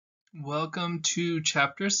Welcome to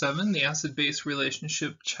Chapter 7, the acid-base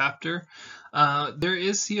relationship chapter. There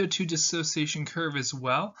is CO2 dissociation curve as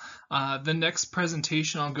well. The next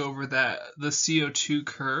presentation I'll go over the CO2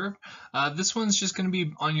 curve. This one's just going to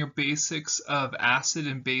be on your basics of acid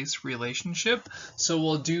and base relationship. So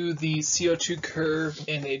we'll do the CO2 curve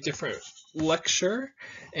in a different lecture,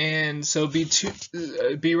 and so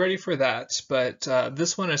be ready for that. But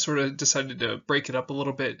this one I sort of decided to break it up a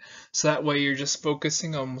little bit, so that way you're just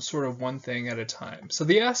focusing on sort of one thing at a time. So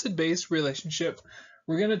the acid-base relationship,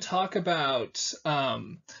 we're going to talk about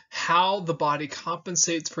how the body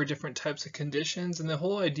compensates for different types of conditions, and the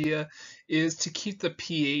whole idea is to keep the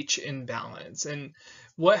pH in balance. And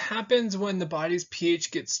what happens when the body's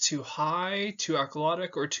pH gets too high, too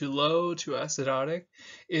alkalotic, or too low, too acidotic,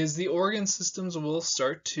 is the organ systems will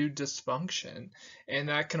start to dysfunction, and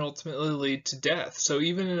that can ultimately lead to death. So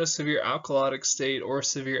even in a severe alkalotic state or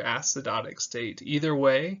severe acidotic state, either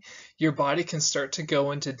way, your body can start to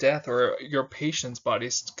go into death, or your patient's body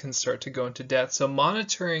can start to go into death. So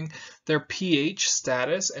monitoring their pH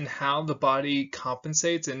status and how the body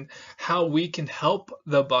compensates and how we can help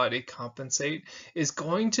the body compensate is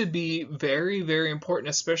going to be very, very important,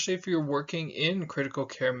 especially if you're working in critical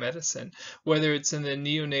care medicine, whether it's in the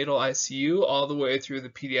neonatal ICU all the way through the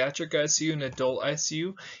pediatric ICU and adult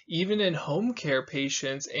ICU, even in home care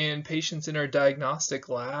patients and patients in our diagnostic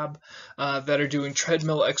lab that are doing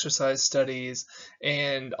treadmill exercise studies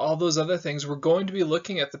and all those other things. We're going to be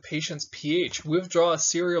looking at the patient's pH. We withdraw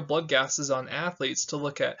serial blood gases on athletes to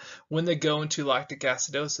look at when they go into lactic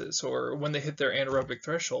acidosis or when they hit their anaerobic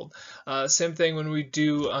threshold. Same thing when we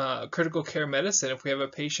do critical care medicine. If we have a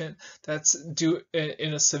patient that's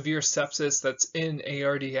in a severe sepsis that's in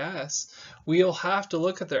ARDS, we'll have to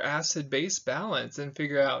look at their acid-base balance and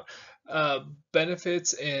figure out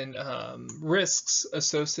benefits and risks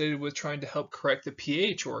associated with trying to help correct the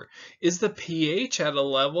pH, or is the pH at a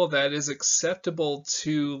level that is acceptable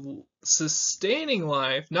to sustaining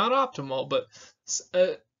life, not optimal, but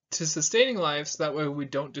to sustaining life, so that way we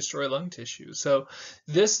don't destroy lung tissue. So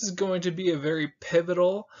this is going to be a very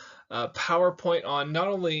pivotal PowerPoint on not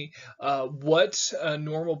only what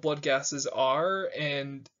normal blood gases are,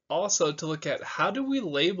 and also to look at how do we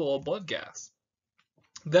label a blood gas.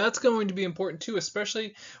 That's going to be important too,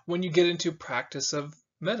 especially when you get into practice of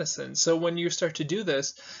medicine. So when you start to do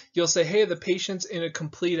this, you'll say, hey, the patient's in a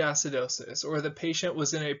complete acidosis, or the patient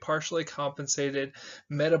was in a partially compensated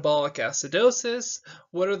metabolic acidosis.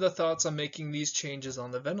 What are the thoughts on making these changes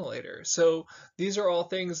on the ventilator? So these are all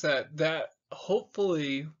things that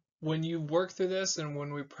hopefully when you work through this and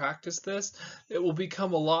when we practice this, it will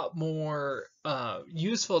become a lot more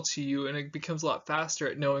useful to you, and it becomes a lot faster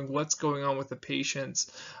at knowing what's going on with the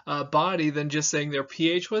patient's body than just saying their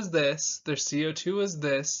pH was this, their CO2 was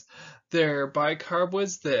this, their bicarb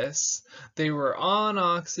was this, they were on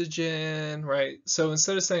oxygen, right? So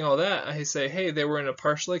instead of saying all that, I say, hey, they were in a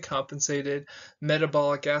partially compensated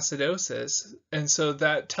metabolic acidosis. And so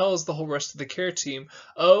that tells the whole rest of the care team,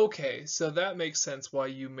 okay, so that makes sense why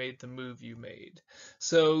you made the move you made.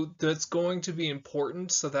 So that's going to be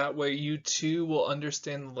important, so that way you too will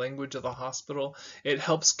understand the language of the hospital. It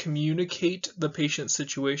helps communicate the patient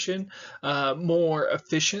situation more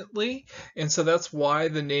efficiently, and so that's why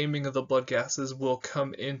the naming of the blood gases will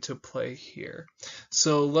come into play here.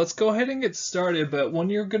 So let's go ahead and get started. But when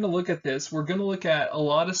you're going to look at this, we're going to look at a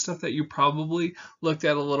lot of stuff that you probably looked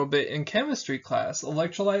at a little bit in chemistry class.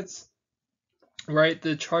 Electrolytes, right,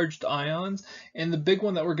 the charged ions, and the big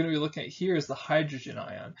one that we're going to be looking at here is the hydrogen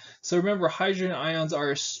ion. So remember, hydrogen ions are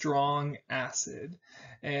a strong acid,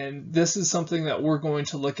 and this is something that we're going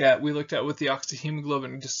to look at. We looked at with the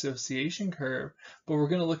oxyhemoglobin dissociation curve, but we're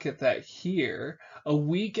going to look at that here. A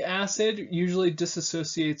weak acid usually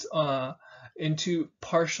dissociates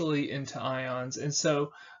partially into ions, and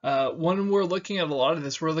so when we're looking at a lot of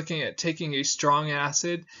this, we're looking at taking a strong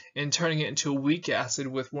acid and turning it into a weak acid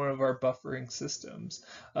with one of our buffering systems.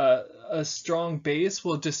 A strong base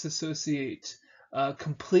will dissociate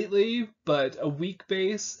completely, but a weak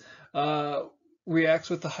base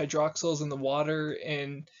reacts with the hydroxyls in the water,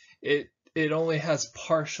 and it only has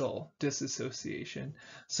partial dissociation.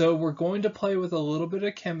 So we're going to play with a little bit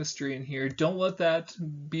of chemistry in here. Don't let that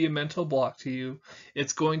be a mental block to you.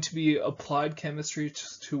 It's going to be applied chemistry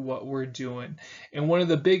to what we're doing. And one of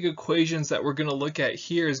the big equations that we're going to look at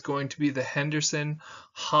here is going to be the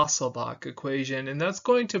Henderson-Hasselbalch equation. And that's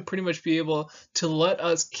going to pretty much be able to let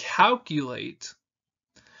us calculate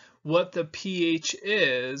what the pH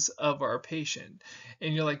is of our patient.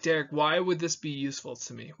 And you're like, Derek, why would this be useful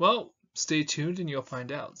to me? Well, stay tuned and you'll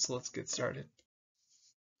find out. So let's get started.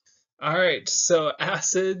 All right, so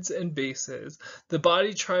acids and bases. The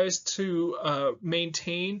body tries to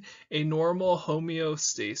maintain a normal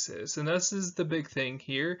homeostasis, and this is the big thing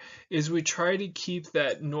here, is we try to keep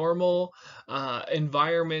that normal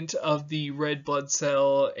environment of the red blood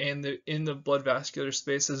cell and in the blood vascular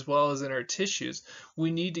space as well as in our tissues. We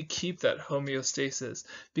need to keep that homeostasis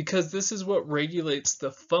because this is what regulates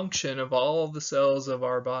the function of all of the cells of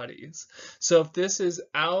our bodies. So if this is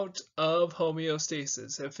out of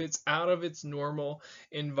homeostasis, if it's out of its normal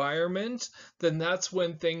environment, then that's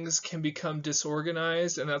when things can become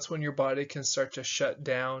disorganized and that's when your body can start to shut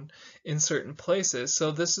down in certain places.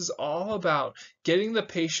 So this is all about getting the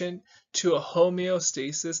patient to a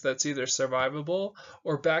homeostasis that's either survivable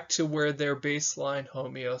or back to where their baseline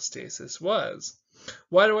homeostasis was.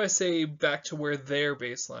 Why do I say back to where their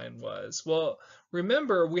baseline was? Well,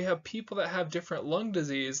 remember, we have people that have different lung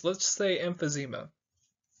disease. Let's say emphysema.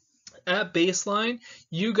 At baseline,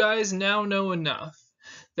 you guys now know enough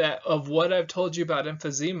that of what I've told you about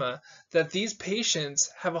emphysema, that these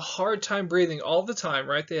patients have a hard time breathing all the time,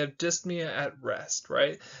 right? They have dyspnea at rest,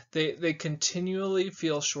 right? They continually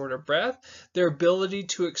feel short of breath. Their ability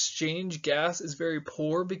to exchange gas is very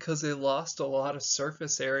poor because they lost a lot of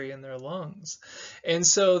surface area in their lungs. And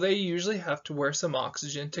so they usually have to wear some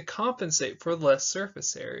oxygen to compensate for less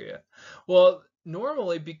surface area. Well,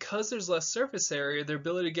 normally, because there's less surface area, their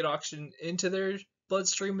ability to get oxygen into their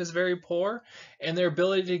bloodstream is very poor, and their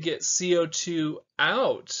ability to get CO2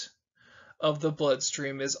 out of the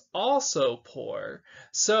bloodstream is also poor.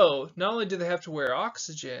 So not only do they have to wear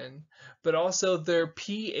oxygen, but also their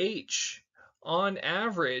pH on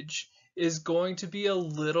average is going to be a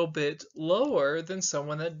little bit lower than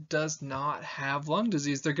someone that does not have lung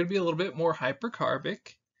disease. They're going to be a little bit more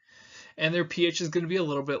hypercarbic, and their pH is going to be a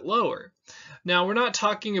little bit lower. Now, we're not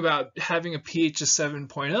talking about having a pH of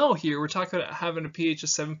 7.0 here. We're talking about having a pH of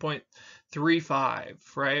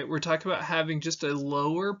 7.35, right? We're talking about having just a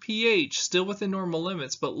lower pH, still within normal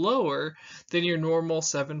limits, but lower than your normal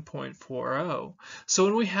 7.40. So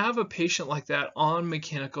when we have a patient like that on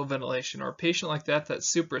mechanical ventilation, or a patient like that that's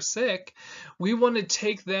super sick, we want to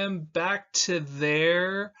take them back to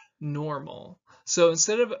their normal. So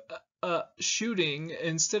instead of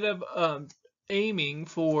aiming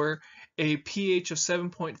for a pH of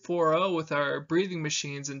 7.40 with our breathing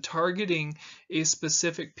machines and targeting a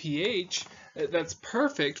specific pH that's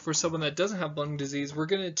perfect for someone that doesn't have lung disease, we're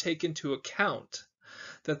going to take into account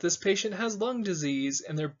that this patient has lung disease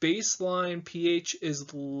and their baseline pH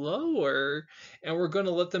is lower, and we're going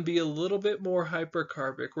to let them be a little bit more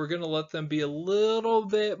hypercarbic. We're going to let them be a little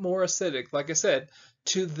bit more acidic, like I said,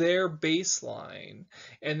 to their baseline.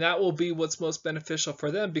 And that will be what's most beneficial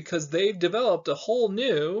for them because they've developed a whole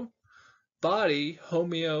new body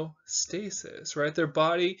homeostasis, right? Their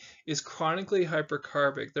body is chronically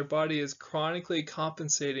hypercarbic. Their body is chronically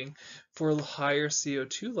compensating for higher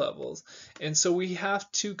CO2 levels. And so we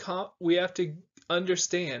have to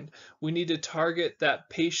understand we need to target that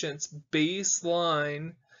patient's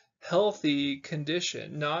baseline healthy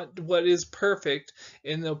condition, not what is perfect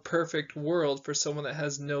in the perfect world for someone that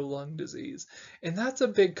has no lung disease. And that's a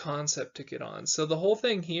big concept to get on. So the whole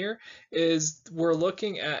thing here is we're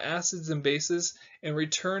looking at acids and bases and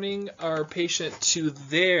returning our patient to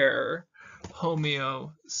their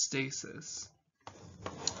homeostasis.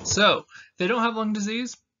 So if they don't have lung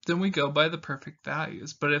disease, then we go by the perfect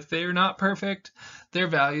values. But if they are not perfect, their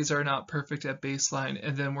values are not perfect at baseline,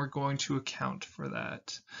 and then we're going to account for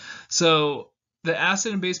that. So the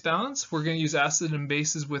acid and base balance, we're going to use acid and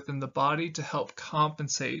bases within the body to help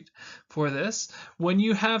compensate for this. When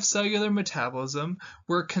you have cellular metabolism,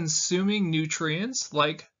 we're consuming nutrients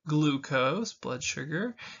like glucose, blood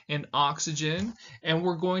sugar, and oxygen, and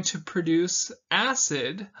we're going to produce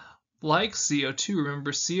acid like CO2.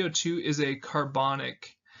 Remember, CO2 is a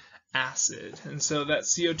carbonic acid, and so that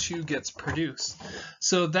CO2 gets produced.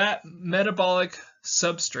 So that metabolic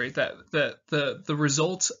substrate, the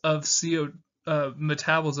result of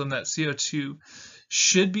metabolism, that CO2,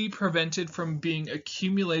 should be prevented from being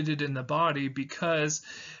accumulated in the body, because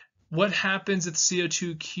what happens if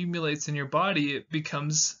CO2 accumulates in your body? It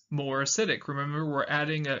becomes more acidic. Remember, we're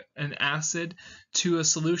adding an acid to a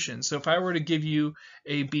solution. So if I were to give you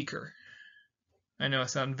a beaker, I know I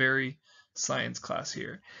sound very science class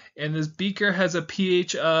here, and this beaker has a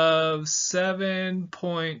pH of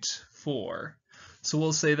 7.4. So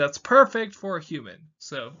we'll say that's perfect for a human.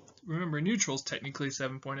 So remember, neutral is technically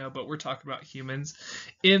 7.0, but we're talking about humans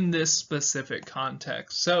in this specific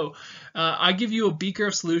context. So I give you a beaker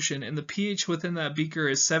of solution, and the pH within that beaker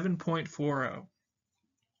is 7.40.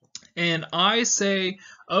 And I say,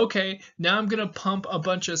 okay, now I'm going to pump a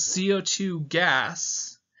bunch of CO2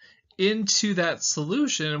 gas into that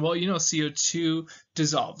solution, well, CO2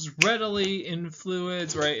 dissolves readily in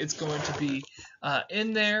fluids, right? It's going to be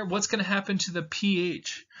in there. What's going to happen to the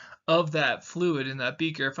pH of that fluid in that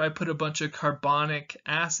beaker? If I put a bunch of carbonic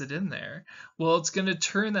acid in there, well, it's going to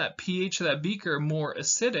turn that pH of that beaker more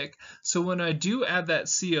acidic. So when I do add that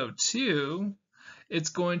CO2, it's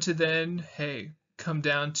going to then, come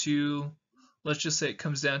down to, let's just say it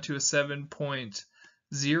comes down to a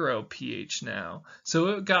 7.0 pH now. So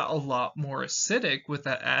it got a lot more acidic with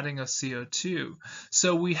that adding of CO2.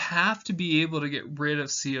 So we have to be able to get rid of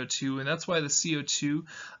CO2, and that's why the CO2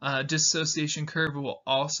 dissociation curve will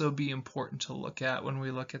also be important to look at when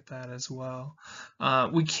we look at that as well.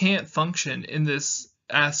 We can't function in this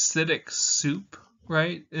acidic soup,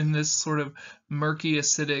 right? In this sort of murky,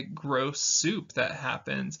 acidic, gross soup that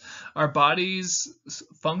happens, our body's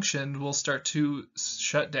function will start to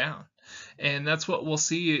shut down. And that's what we'll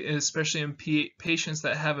see, especially in patients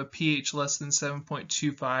that have a pH less than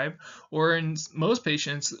 7.25, or in most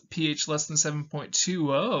patients, pH less than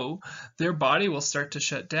 7.20, their body will start to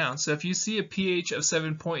shut down. So if you see a pH of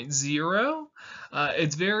 7.0,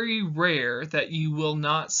 it's very rare that you will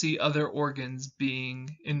not see other organs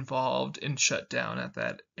being involved and shut down at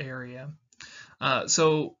that area.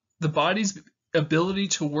 So the body's ability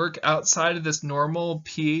to work outside of this normal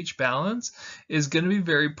pH balance is going to be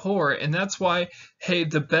very poor, and that's why,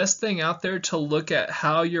 the best thing out there to look at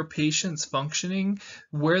how your patient's functioning,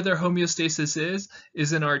 where their homeostasis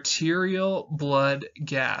is an arterial blood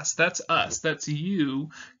gas. That's us, that's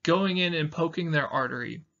you going in and poking their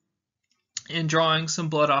artery and drawing some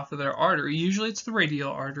blood off of their artery. Usually it's the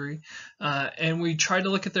radial artery, and we try to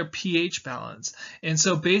look at their pH balance. And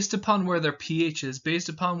so based upon where their pH is, based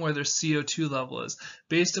upon where their CO2 level is,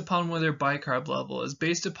 based upon where their bicarb level is,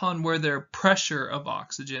 based upon where their pressure of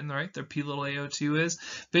oxygen, right, their P little AO2 is,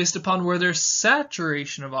 based upon where their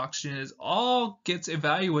saturation of oxygen is, all gets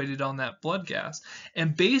evaluated on that blood gas.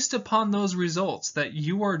 And based upon those results that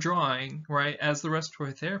you are drawing, right, as the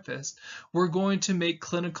respiratory therapist, we're going to make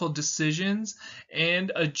clinical decisions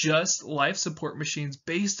and adjust life support machines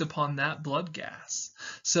based upon that blood gas.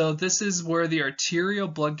 So this is where the arterial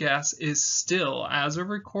blood gas is still, as we're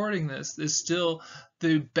recording this, is still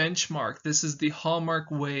the benchmark. This is the hallmark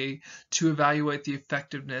way to evaluate the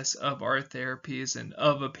effectiveness of our therapies and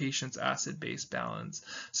of a patient's acid-base balance.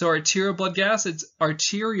 So arterial blood gas, it's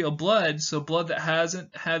arterial blood, so blood that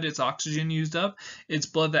hasn't had its oxygen used up. It's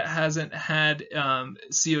blood that hasn't had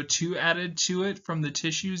CO2 added to it from the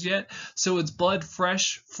tissues yet. So it's blood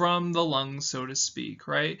fresh from the lungs, so to speak,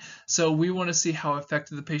 right? So we want to see how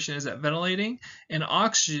effective the patient is at ventilating and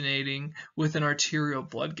oxygenating with an arterial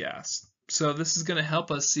blood gas. So this is going to help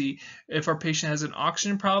us see if our patient has an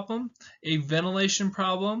oxygen problem, a ventilation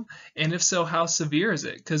problem, and if so, how severe is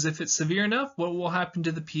it? Because if it's severe enough, what will happen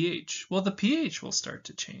to the pH? Well, the pH will start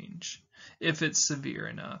to change if it's severe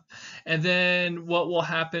enough. And then what will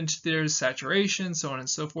happen to their saturation, so on and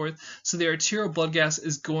so forth. So the arterial blood gas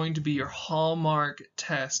is going to be your hallmark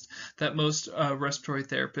test that most respiratory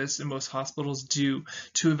therapists and most hospitals do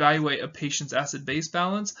to evaluate a patient's acid-base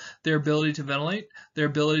balance, their ability to ventilate, their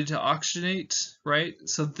ability to oxygenate, right?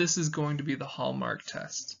 So this is going to be the hallmark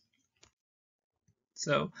test.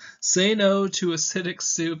 So say no to acidic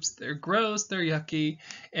soups. They're gross, they're yucky,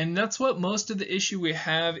 and that's what most of the issue we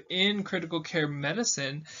have in critical care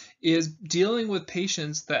medicine is dealing with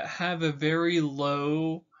patients that have a very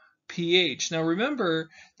low pH. Now remember,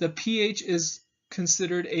 the pH is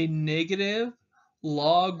considered a negative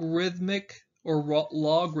logarithmic or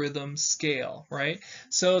logarithm scale, right?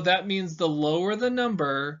 So that means the lower the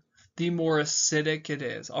number, the more acidic it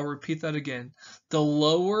is. I'll repeat that again. The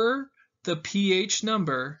lower the pH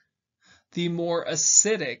number, the more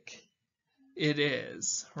acidic it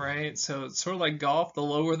is, right? So it's sort of like golf. The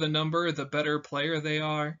lower the number, the better player they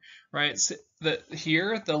are, right? So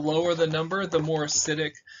here, the lower the number, the more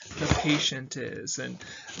acidic the patient is. And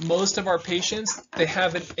most of our patients, they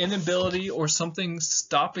have an inability or something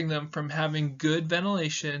stopping them from having good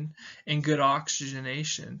ventilation and good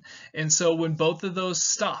oxygenation. And so when both of those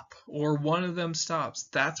stop, or one of them stops,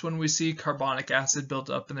 that's when we see carbonic acid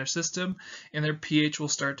built up in their system and their pH will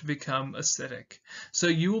start to become acidic. So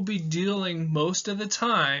you will be dealing most of the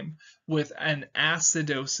time with an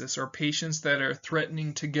acidosis, or patients that are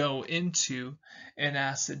threatening to go into an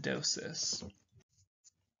acidosis.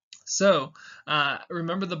 So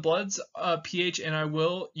remember the blood's pH, and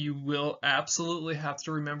you will absolutely have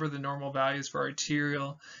to remember the normal values for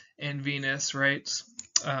arterial and venous, right?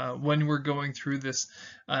 when we're going through this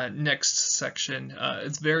next section.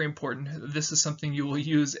 It's very important. This is something you will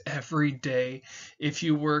use every day if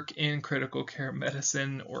you work in critical care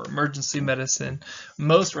medicine or emergency medicine.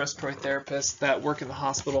 Most respiratory therapists that work in the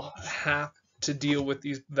hospital have to deal with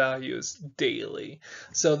these values daily.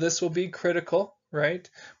 So this will be critical, right?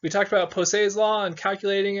 We talked about Poiseuille's law and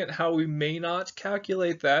calculating it, how we may not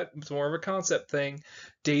calculate that. It's more of a concept thing.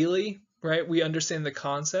 Daily, right? We understand the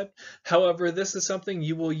concept. However, this is something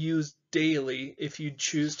you will use daily if you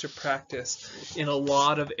choose to practice in a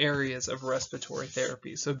lot of areas of respiratory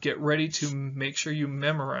therapy. So get ready to make sure you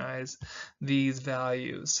memorize these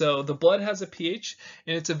values. So the blood has a pH,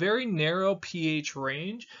 and it's a very narrow pH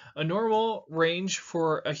range. A normal range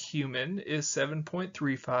for a human is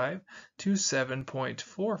 7.35 to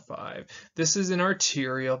 7.45. This is an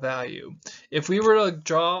arterial value. If we were to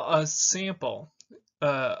draw a sample,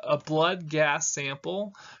 a blood gas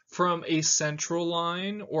sample from a central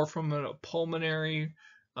line or from a pulmonary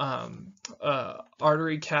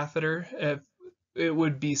artery catheter, it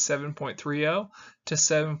would be 7.30 to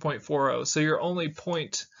 7.40. So you're only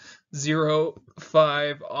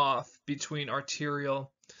 0.05 off between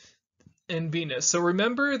arterial and venous. So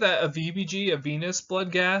remember that a VBG, a venous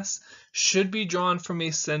blood gas, should be drawn from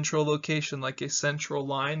a central location, like a central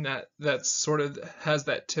line that sort of has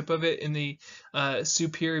that tip of it in the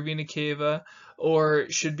superior vena cava, or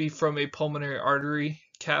should be from a pulmonary artery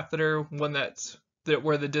catheter, one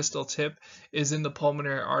where the distal tip is in the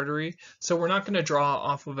pulmonary artery. So we're not going to draw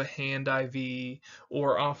off of a hand IV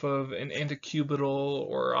or off of an antecubital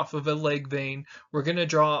or off of a leg vein. We're going to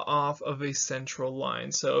draw off of a central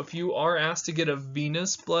line. So if you are asked to get a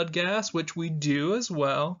venous blood gas, which we do as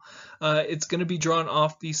well, it's going to be drawn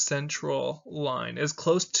off the central line, as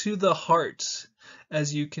close to the heart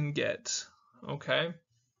as you can get. Okay?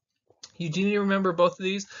 You do need to remember both of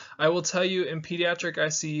these. I will tell you, in pediatric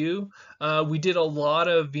ICU, we did a lot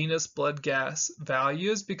of venous blood gas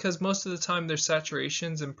values because most of the time their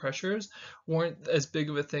saturations and pressures weren't as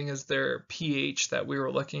big of a thing as their pH that we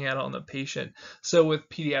were looking at on the patient. So with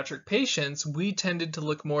pediatric patients, we tended to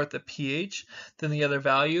look more at the pH than the other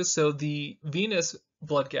values. So the venous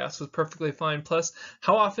blood gas was perfectly fine. Plus,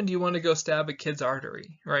 how often do you want to go stab a kid's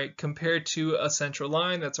artery, right? Compared to a central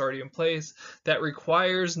line that's already in place that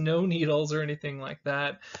requires no needles or anything like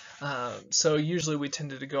that. So usually we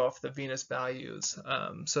tended to go off the venous values.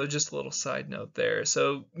 So just a little side note there.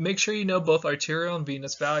 So make sure you know both arterial and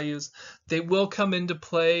venous values. They will come into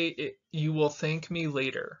play. You will thank me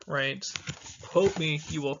later, right? Quote me,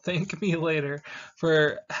 you will thank me later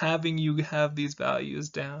for having you have these values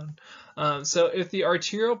down. So if the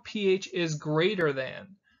arterial pH is greater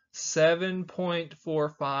than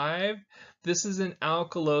 7.45, this is an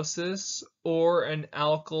alkalosis or an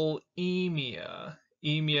alkalemia.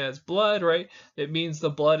 Emia is blood, right? It means the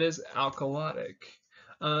blood is alkalotic.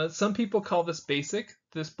 Some people call this basic.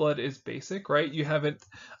 This blood is basic, right? You haven't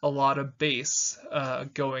a lot of base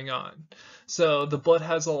going on. So the blood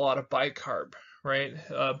has a lot of bicarb, right?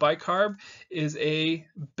 Bicarb is a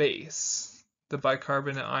base. The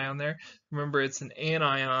bicarbonate ion there. Remember, it's an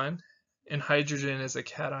anion, and hydrogen is a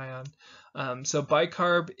cation. So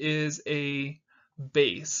bicarb is a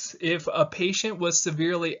base. If a patient was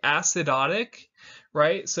severely acidotic,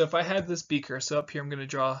 right? So if I had this beaker, so up here I'm going to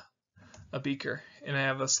draw a beaker, and I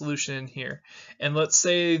have a solution in here. And let's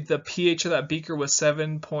say the pH of that beaker was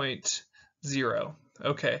 7.0.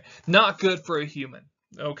 Okay, not good for a human.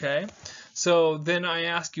 Okay, so then I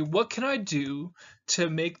ask you, what can I do to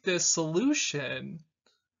make this solution,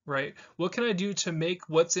 right? What can I do to make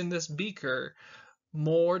what's in this beaker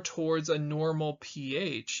more towards a normal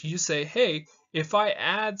pH? You say, hey, if I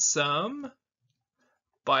add some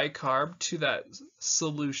bicarb to that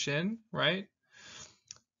solution, right,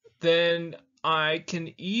 then I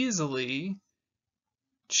can easily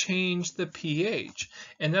change the pH.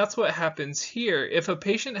 And that's what happens here. If a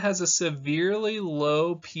patient has a severely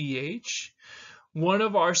low pH, one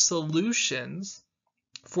of our solutions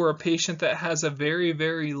for a patient that has a very,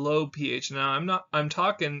 very low pH, now I'm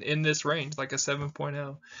talking in this range, like a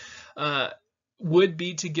 7.0, would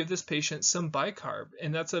be to give this patient some bicarb.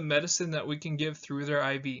 And that's a medicine that we can give through their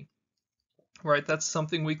IV. Right, that's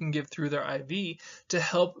something we can give through their IV to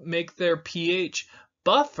help make their pH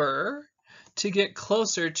buffer to get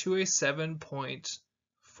closer to a 7.40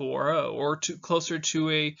 or closer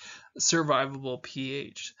to a survivable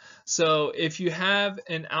pH. So if you have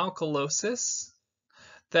an alkalosis,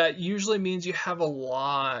 that usually means you have a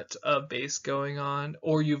lot of base going on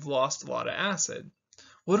or you've lost a lot of acid.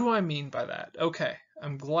 What do I mean by that? Okay,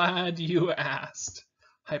 I'm glad you asked.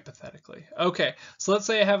 Hypothetically. Okay, so let's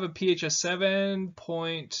say I have a pH of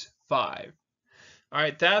 7.5. All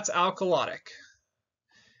right, that's alkalotic.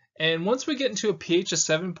 And once we get into a pH of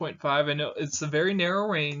 7.5, I know it's a very narrow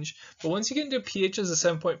range, but once you get into pHs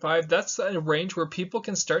of 7.5, that's a range where people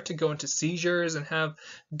can start to go into seizures and have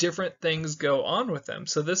different things go on with them.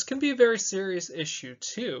 So this can be a very serious issue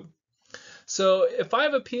too. So if I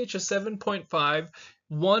have a pH of 7.5,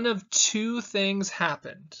 one of two things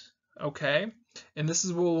happened, okay? And this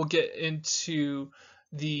is where we'll get into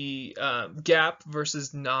the GAP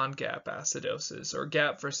versus non-GAP acidosis, or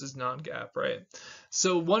GAP versus non-GAP, right?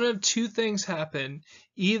 So one of two things happened.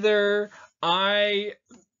 Either I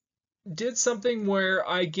did something where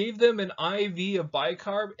I gave them an IV of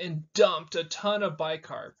bicarb and dumped a ton of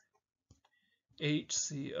bicarb.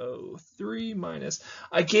 HCO3 minus.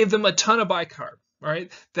 I gave them a ton of bicarb.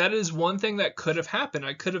 Right? That is one thing that could have happened.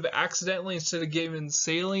 I could have accidentally, instead of giving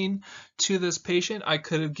saline to this patient, I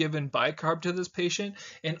could have given bicarb to this patient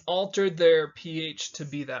and altered their pH to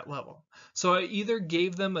be that level. So I either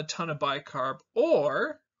gave them a ton of bicarb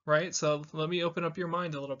or, right? So let me open up your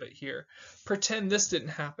mind a little bit here. Pretend this didn't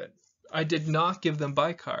happen. I did not give them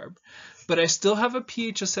bicarb, but I still have a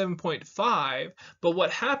pH of 7.5. But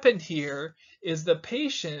what happened here is the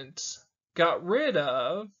patient got rid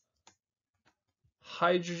of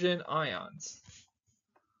hydrogen ions.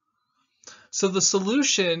 So the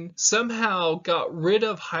solution somehow got rid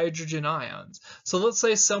of hydrogen ions. So let's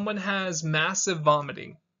say someone has massive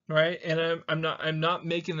vomiting, right? And I'm not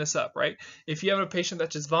making this up, right? If you have a patient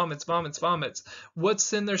that just vomits,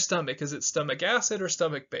 what's in their stomach? Is it stomach acid or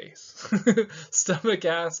stomach base? Stomach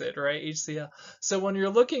acid, right? HCl. So when you're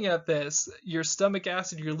looking at this, your stomach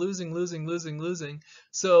acid, you're losing.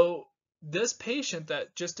 So this patient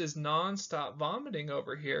that just is non-stop vomiting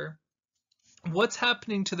over here, what's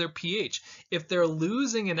happening to their pH? If they're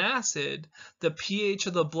losing an acid, the pH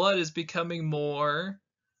of the blood is becoming more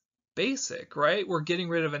basic, right? We're getting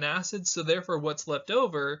rid of an acid, so therefore what's left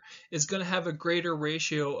over is going to have a greater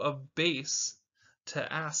ratio of base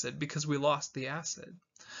to acid because we lost the acid.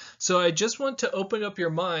 So I just want to open up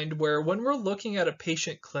your mind where when we're looking at a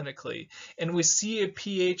patient clinically and we see a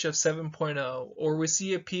pH of 7.0 or we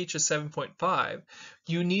see a pH of 7.5,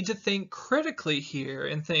 you need to think critically here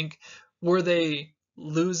and think, were they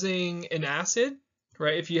losing an acid,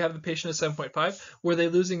 right? If you have the patient at 7.5, were they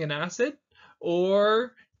losing an acid,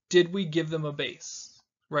 or did we give them a base,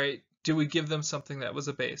 right? Did we give them something that was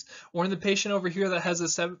a base? Or in the patient over here that has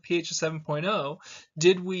a pH of 7.0,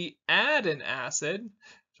 did we add an acid,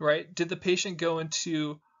 right? Did the patient go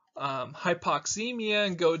into hypoxemia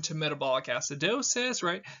and go to metabolic acidosis,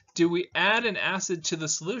 right? Do we add an acid to the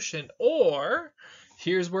solution? Or,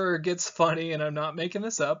 here's where it gets funny, and I'm not making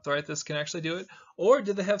this up, right? This can actually do it. Or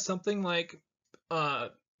did they have something like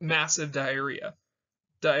massive diarrhea?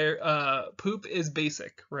 Poop is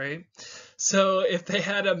basic, right? So if they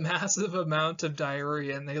had a massive amount of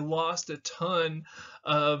diarrhea and they lost a ton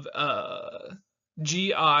of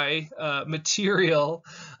GI material,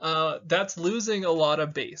 that's losing a lot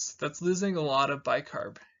of base. That's losing a lot of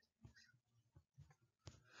bicarb.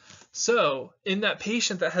 So in that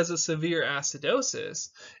patient that has a severe acidosis,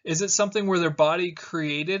 is it something where their body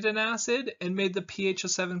created an acid and made the pH of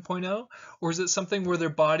 7.0? Or is it something where their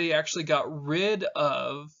body actually got rid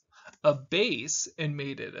of a base and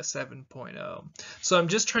made it a 7.0? So I'm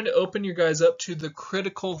just trying to open you guys up to the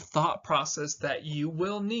critical thought process that you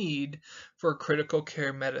will need for critical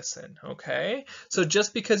care medicine, okay? So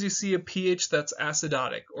just because you see a pH that's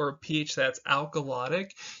acidotic or a pH that's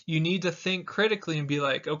alkalotic, you need to think critically and be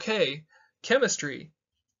like, okay, chemistry,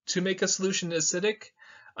 to make a solution acidic,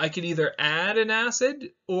 I can either add an acid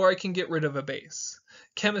or I can get rid of a base.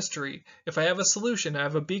 Chemistry, if I have a solution, I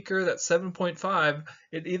have a beaker that's 7.5,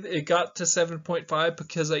 it got to 7.5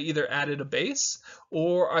 because I either added a base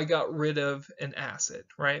or I got rid of an acid,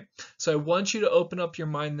 right? So I want you to open up your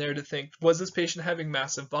mind there to think, was this patient having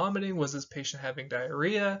massive vomiting? Was this patient having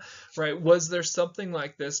diarrhea, right? Was there something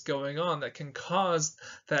like this going on that can cause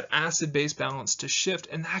that acid-base balance to shift,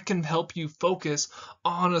 and that can help you focus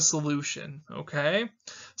on a solution, okay?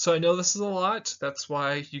 So I know this is a lot. That's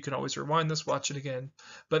why you can always rewind this, watch it again.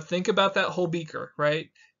 But think about that whole beaker, right?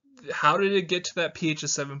 How did it get to that pH of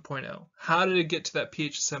 7.0? How did it get to that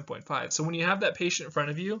pH of 7.5? So when you have that patient in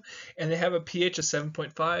front of you and they have a pH of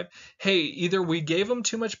 7.5, hey, either we gave them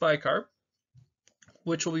too much bicarb,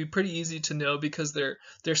 which will be pretty easy to know because their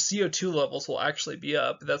CO2 levels will actually be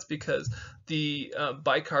up. That's because the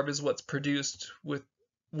bicarb is what's produced with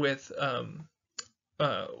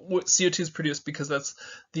CO2 is produced because that's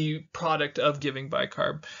the product of giving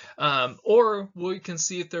bicarb. Or we can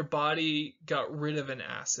see if their body got rid of an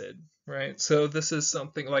acid, right? So this is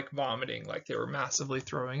something like vomiting, like they were massively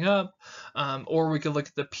throwing up, or we could look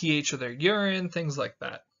at the pH of their urine, things like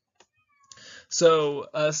that. So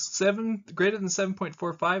greater than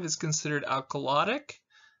 7.45 is considered alkalotic,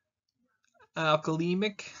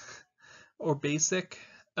 alkalemic, or basic.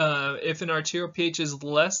 If an arterial pH is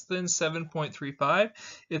less than 7.35,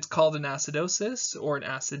 it's called an acidosis or an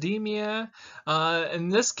acidemia. In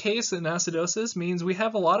this case, an acidosis means we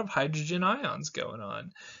have a lot of hydrogen ions going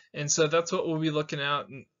on. And so that's what we'll be looking at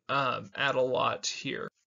a lot here.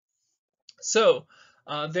 So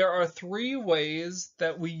there are 3 ways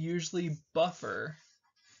that we usually buffer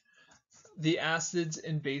the acids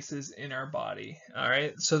and bases in our body. All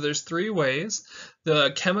right, so there's 3 ways.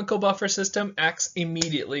 The chemical buffer system acts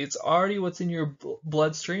immediately. It's already what's in your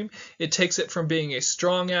bloodstream. It takes it from being a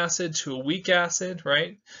strong acid to a weak acid,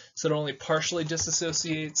 right? So it only partially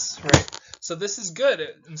disassociates, right? So this is good.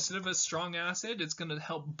 Instead of a strong acid, it's going to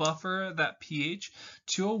help buffer that pH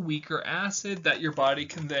to a weaker acid that your body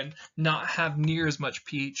can then not have near as much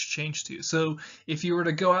pH change to. So if you were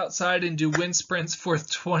to go outside and do wind sprints for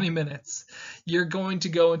 20 minutes, you're going to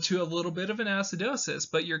go into a little bit of an acidosis,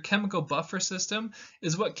 but your chemical buffer system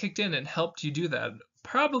is what kicked in and helped you do that.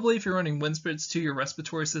 Probably if you're running wind sprints too, your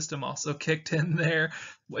respiratory system also kicked in there.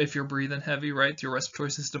 If you're breathing heavy, right, your respiratory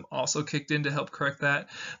system also kicked in to help correct that.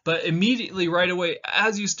 But immediately, right away,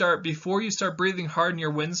 as you start, before you start breathing hard in your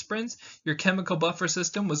wind sprints, your chemical buffer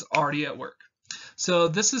system was already at work. So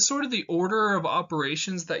this is sort of the order of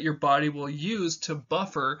operations that your body will use to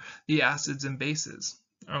buffer the acids and bases.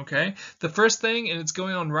 Okay, the first thing, and it's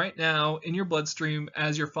going on right now in your bloodstream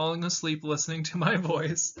as you're falling asleep listening to my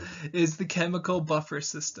voice, is the chemical buffer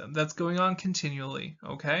system. That's going on continually,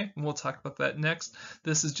 okay? And we'll talk about that next.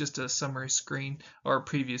 This is just a summary screen, or a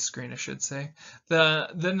previous screen, I should say.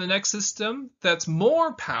 Then the next system that's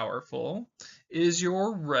more powerful is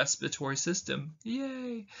your respiratory system.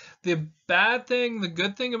 Yay! The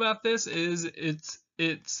good thing about this is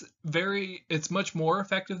it's much more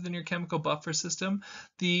effective than your chemical buffer system.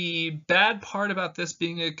 The bad part about this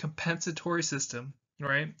being a compensatory system,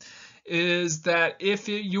 right, is that if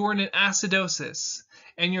you're in an acidosis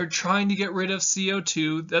and you're trying to get rid of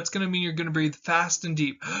CO2, that's going to mean you're going to breathe fast and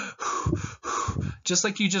deep. Just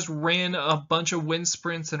like you just ran a bunch of wind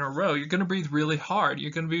sprints in a row, you're going to breathe really hard.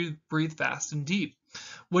 You're going to breathe fast and deep.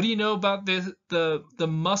 What do you know about the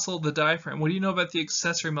muscle, the diaphragm? What do you know about the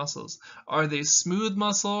accessory muscles? Are they smooth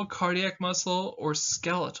muscle, cardiac muscle, or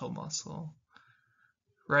skeletal muscle?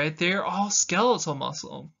 Right? They're all skeletal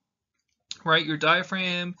muscle. Right? Your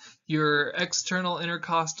diaphragm, your external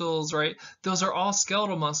intercostals, right? Those are all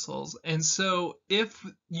skeletal muscles. And so if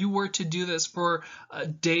you were to do this for a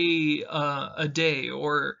day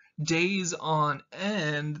or days on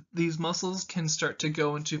end, these muscles can start to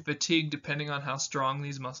go into fatigue depending on how strong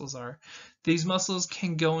these muscles are. These muscles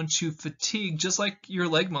can go into fatigue just like your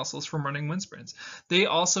leg muscles from running wind sprints. They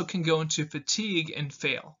also can go into fatigue and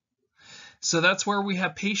fail. So that's where we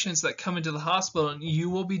have patients that come into the hospital, and you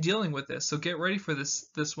will be dealing with this. So get ready for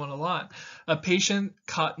this one a lot. A patient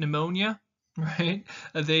caught pneumonia, right?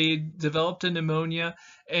 They developed a pneumonia,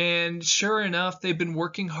 and sure enough, they've been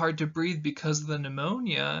working hard to breathe because of the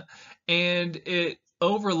pneumonia, and it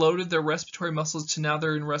overloaded their respiratory muscles to now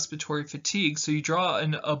they're in respiratory fatigue. So you draw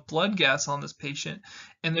a blood gas on this patient,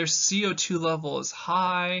 and their CO2 level is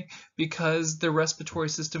high because their respiratory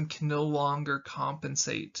system can no longer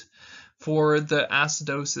compensate for the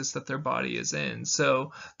acidosis that their body is in.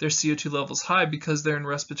 So their CO2 level is high because they're in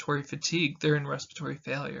respiratory fatigue, they're in respiratory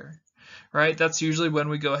failure, right? That's usually when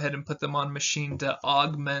we go ahead and put them on a machine to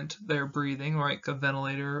augment their breathing, like a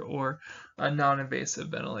ventilator or a non-invasive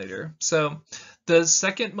ventilator. So the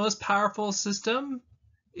second most powerful system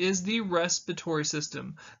is the respiratory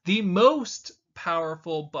system, the most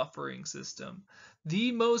powerful buffering system.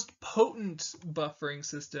 The most potent buffering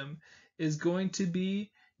system is going to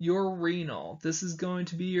be your renal. This is going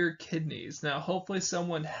to be your kidneys. Now, hopefully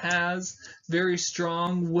someone has very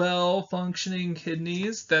strong, well-functioning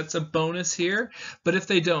kidneys. That's a bonus here. But if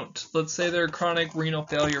they don't, let's say they're a chronic renal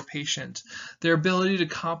failure patient, their ability to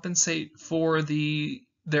compensate for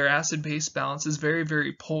their acid-base balance is very,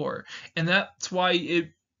 very poor. And that's why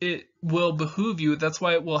it will behoove you, that's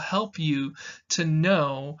why it will help you to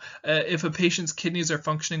know if a patient's kidneys are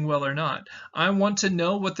functioning well or not. I want to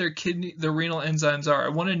know what their renal enzymes are. I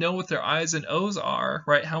want to know what their I's and O's are,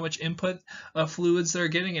 right? How much input of fluids they're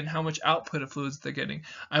getting and how much output of fluids they're getting.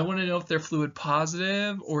 I want to know if they're fluid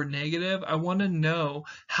positive or negative. I want to know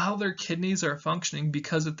how their kidneys are functioning,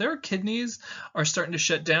 because if their kidneys are starting to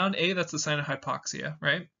shut down, A, that's a sign of hypoxia,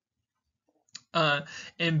 right?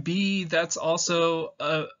 And B, that's also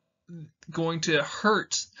going to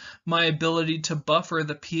hurt my ability to buffer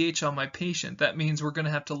the pH on my patient. That means we're going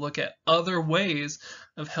to have to look at other ways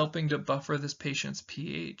of helping to buffer this patient's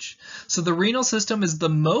pH. So the renal system is the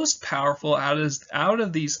most powerful out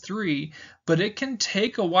of these three, but it can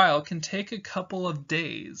take a while. It can take a couple of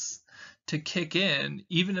days to kick in,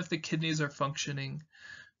 even if the kidneys are functioning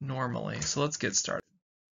normally. So let's get started.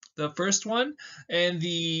 The first one, and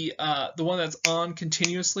the one that's on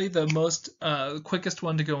continuously, the most quickest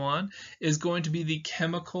one to go on, is going to be the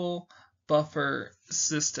chemical buffer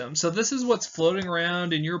system. So this is what's floating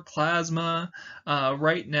around in your plasma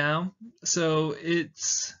right now. So it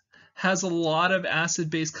has a lot of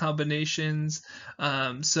acid-base combinations.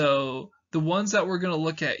 So the ones that we're going to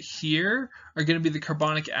look at here are going to be the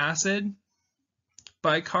carbonic acid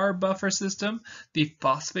bicarb buffer system, the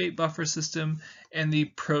phosphate buffer system, and the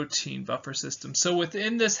protein buffer system. So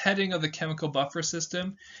within this heading of the chemical buffer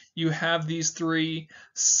system, you have these three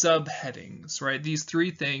subheadings, right? These three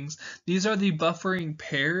things. These are the buffering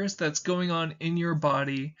pairs that's going on in your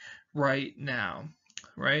body right now,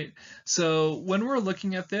 right? So when we're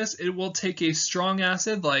looking at this, it will take a strong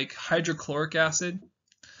acid like hydrochloric acid,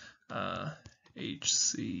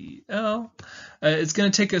 HCl. It's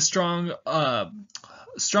going to take a strong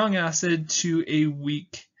acid to a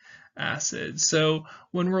weak acid. So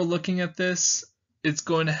when we're looking at this, it's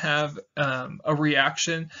going to have a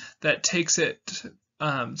reaction that takes it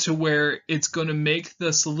to where it's going to make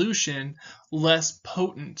the solution less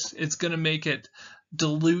potent. It's going to make it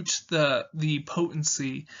dilute the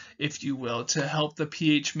potency, if you will, to help the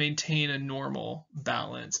pH maintain a normal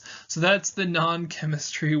balance. So that's the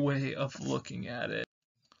non-chemistry way of looking at it.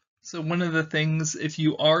 So one of the things, if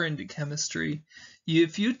you are into chemistry,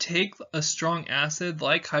 if you take a strong acid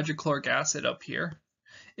like hydrochloric acid up here,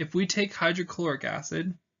 if we take hydrochloric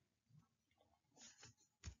acid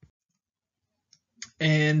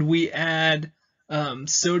and we add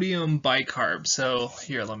sodium bicarb. So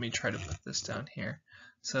here, let me try to put this down here.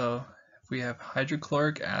 So if we have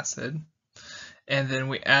hydrochloric acid and then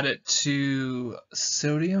we add it to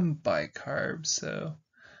sodium bicarb, so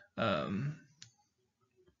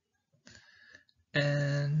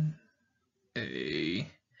NaHCO3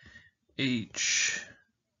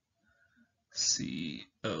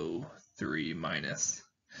 minus.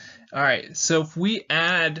 All right, so if we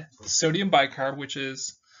add sodium bicarb, which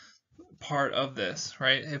is part of this,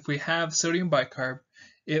 right? If we have sodium bicarb,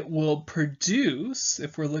 it will produce,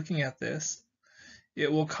 if we're looking at this,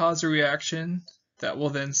 it will cause a reaction that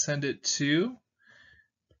will then send it to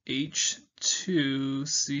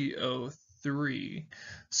H2CO3.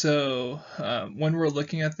 So when we're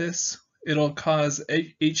looking at this, it'll cause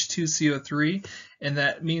H2CO3, and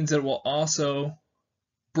that means it will also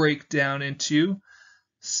break down into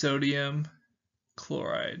sodium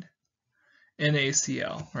chloride,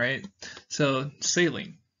 NaCl, right? So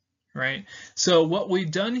saline, right? So what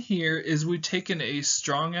we've done here is we've taken a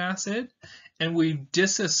strong acid and we've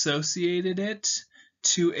disassociated it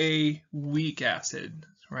to a weak acid,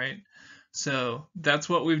 right? So that's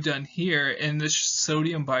what we've done here in this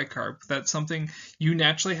sodium bicarb. That's something you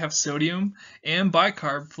naturally have sodium and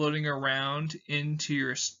bicarb floating around in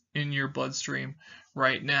your bloodstream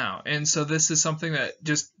right now. And so this is something that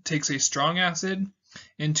just takes a strong acid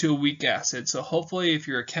into a weak acid. So hopefully if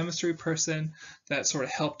you're a chemistry person, that sort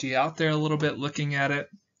of helped you out there a little bit looking at it.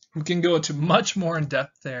 We can go into much more in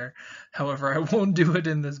depth there. However, I won't do it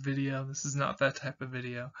in this video. This is not that type of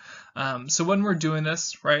video. So when we're doing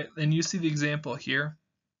this, right, and you see the example here,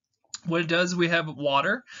 what it does, we have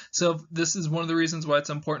water. So this is one of the reasons why it's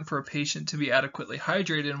important for a patient to be adequately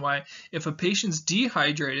hydrated, and why if a patient's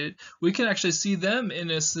dehydrated, we can actually see them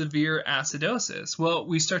in a severe acidosis. Well,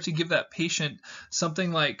 we start to give that patient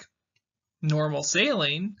something like normal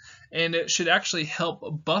saline, and it should actually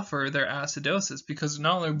help buffer their acidosis, because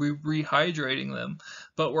not only are we rehydrating them,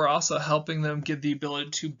 but we're also helping them get the ability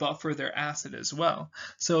to buffer their acid as well.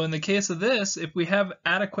 So in the case of this, if we have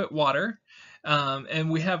adequate water and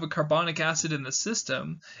we have a carbonic acid in the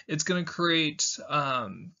system, it's going to create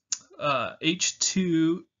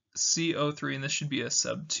H2 CO3, and this should be a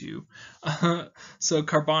sub 2. So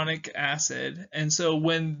carbonic acid. And so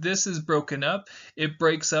when this is broken up, it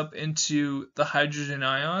breaks up into the hydrogen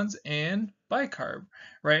ions and bicarb,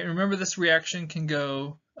 right? And remember, this reaction can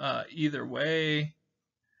go either way,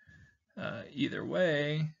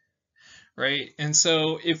 right? And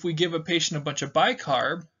so if we give a patient a bunch of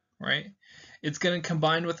bicarb, right, it's going to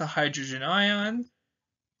combine with a hydrogen ion.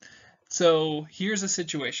 So here's a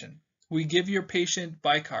situation. We give your patient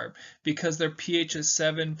bicarb because their pH is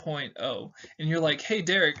 7.0. And you're like, hey,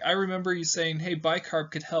 Derek, I remember you saying, hey,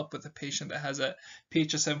 bicarb could help with a patient that has a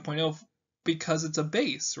pH of 7.0 because it's a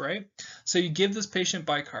base, right? So you give this patient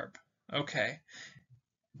bicarb. Okay.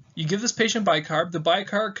 You give this patient bicarb. The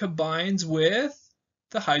bicarb combines with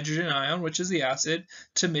the hydrogen ion, which is the acid,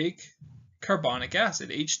 to make carbonic acid,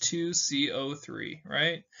 H2CO3,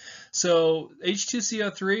 right? So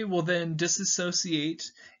H2CO3 will then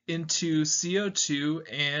dissociate into CO2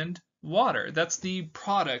 and water. That's the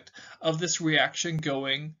product of this reaction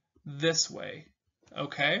going this way,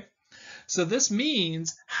 okay? So this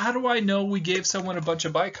means, how do I know we gave someone a bunch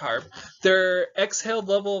of bicarb? Their exhaled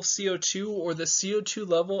level of CO2 or the CO2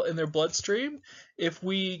 level in their bloodstream, if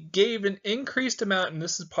we gave an increased amount, and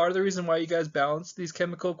this is part of the reason why you guys balance these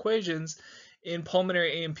chemical equations in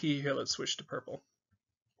pulmonary AMP, here let's switch to purple.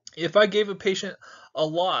 If I gave a patient a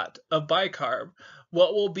lot of bicarb,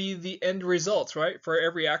 what will be the end results, right? For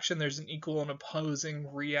every action, there's an equal and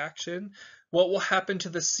opposing reaction. What will happen to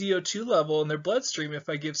the CO2 level in their bloodstream if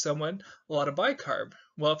I give someone a lot of bicarb?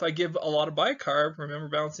 Well, if I give a lot of bicarb, remember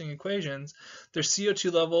balancing equations, their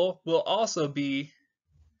CO2 level will also be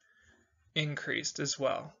increased as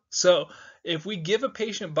well. So if we give a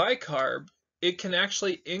patient bicarb, it can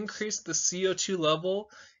actually increase the CO2 level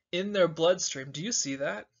in their bloodstream. Do you see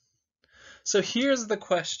that? So here's the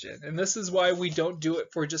question, and this is why we don't do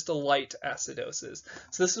it for just a light acidosis.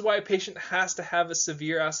 So this is why a patient has to have a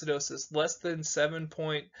severe acidosis, less than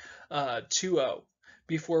 7.20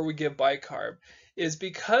 before we give bicarb, is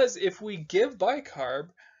because if we give bicarb,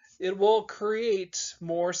 it will create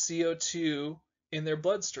more CO2 in their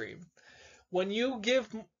bloodstream. When you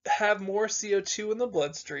have more CO2 in the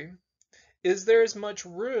bloodstream, is there as much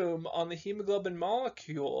room on the hemoglobin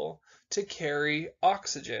molecule to carry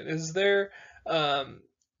oxygen? Is there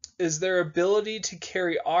ability to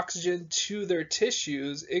carry oxygen to their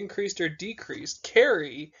tissues increased or decreased?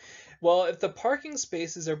 Carry. Well, if the parking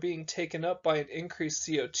spaces are being taken up by an increased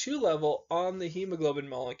CO2 level on the hemoglobin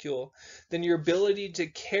molecule, then your ability to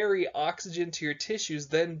carry oxygen to your tissues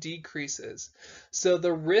then decreases. So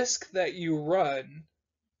the risk that you run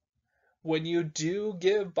when you do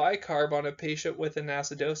give bicarb on a patient with an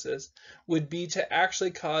acidosis would be to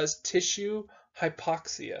actually cause tissue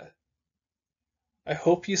hypoxia. I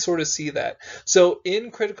hope you sort of see that. So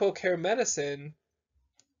in critical care medicine,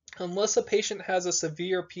 unless a patient has a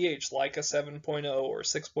severe pH like a 7.0 or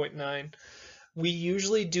 6.9, we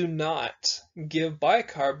usually do not give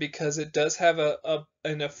bicarb because it does have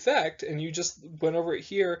an effect, and you just went over it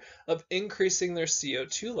here, of increasing their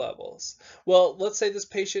CO2 levels. Well, let's say this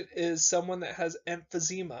patient is someone that has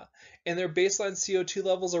emphysema, and their baseline CO2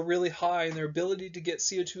 levels are really high, and their ability to get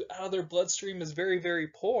CO2 out of their bloodstream is very, very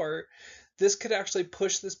poor. This could actually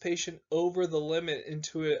push this patient over the limit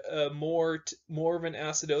into a more of an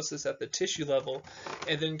acidosis at the tissue level,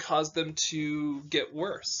 and then cause them to get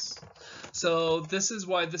worse. So this is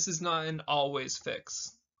why this is not an always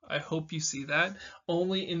fix. I hope you see that.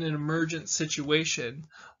 Only in an emergent situation,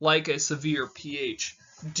 like a severe pH,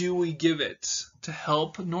 do we give it to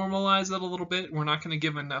help normalize it a little bit. We're not going to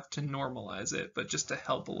give enough to normalize it, but just to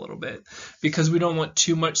help a little bit, because we don't want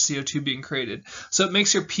too much CO2 being created. So it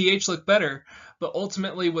makes your pH look better, but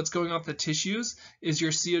ultimately what's going off the tissues is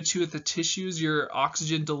your CO2 at the tissues, your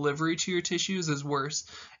oxygen delivery to your tissues is worse,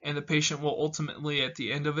 and the patient will ultimately, at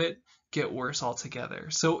the end of it, get worse altogether.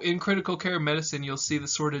 So in critical care medicine, you'll see the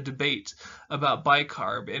sort of debate about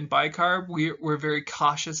bicarb. And bicarb, we're very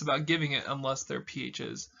cautious about giving it unless their pH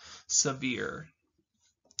is severe.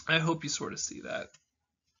 I hope you sort of see that.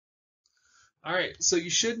 All right, so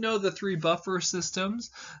you should know the 3 buffer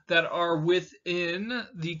systems that are within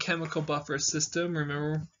the chemical buffer system.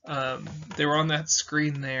 Remember, they were on that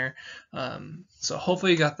screen there. So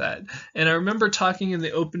hopefully you got that. And I remember talking in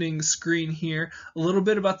the opening screen here a little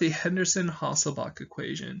bit about the Henderson-Hasselbalch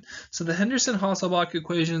equation. So the Henderson-Hasselbalch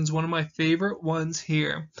equation is one of my favorite ones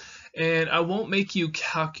here. And I won't make you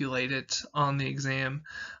calculate it on the exam,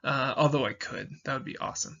 although I could. That would be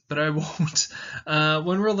awesome, but I won't.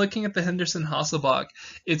 When we're looking at the Henderson-Hasselbalch,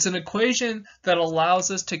 it's an equation that allows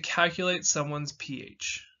us to calculate someone's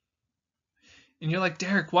pH. And you're like,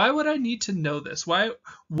 Derek, why would I need to know this? What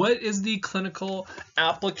is the clinical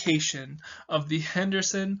application of the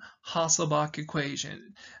Henderson-Hasselbalch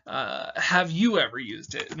equation? Have you ever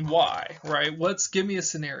used it, and why, right? Give me a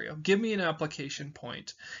scenario. Give me an application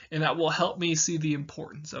point, and that will help me see the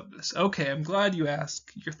importance of this. Okay, I'm glad you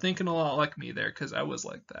asked. You're thinking a lot like me there, because I was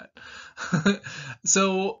like that.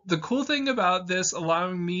 So the cool thing about this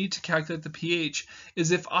allowing me to calculate the pH is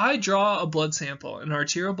if I draw a blood sample, an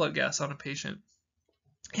arterial blood gas on a patient,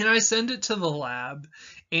 and I send it to the lab,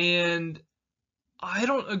 and I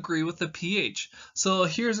don't agree with the pH. So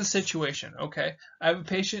here's a situation, okay? I have a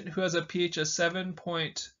patient who has a pH of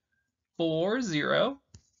 7.40, all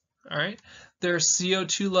right? Their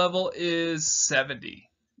CO2 level is 70.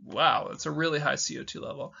 Wow, that's a really high CO2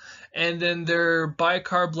 level. And then their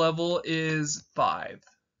bicarb level is 5.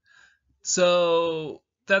 So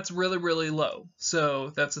that's really, really low.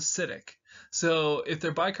 So that's acidic. So if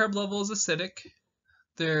their bicarb level is acidic,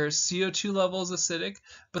 their CO2 level is acidic,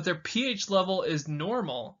 but their pH level is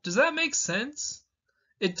normal. Does that make sense?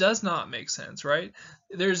 It does not make sense, right?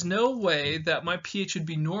 There's no way that my pH would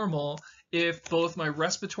be normal if both my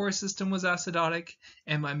respiratory system was acidotic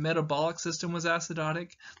and my metabolic system was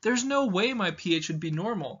acidotic. There's no way my pH would be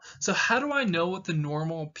normal. So how do I know what the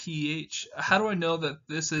normal pH, how do I know that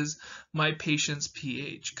this is my patient's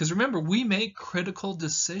pH? Because remember, we make critical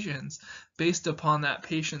decisions based upon that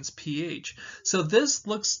patient's pH. So this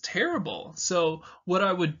looks terrible. So what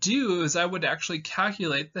I would do is I would actually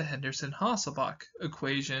calculate the Henderson-Hasselbalch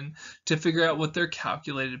equation to figure out what their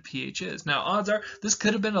calculated pH is. Now, odds are this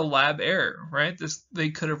could have been a lab error, right? They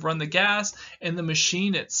could have run the gas and the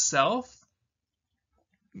machine itself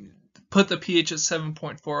put the pH at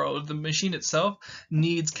 7.40. The machine itself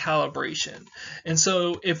needs calibration. And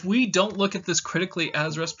so if we don't look at this critically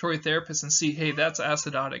as respiratory therapists and see, hey, that's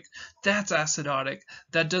acidotic,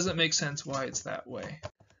 that doesn't make sense why it's that way.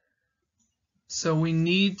 So we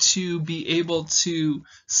need to be able to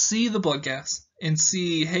see the blood gas and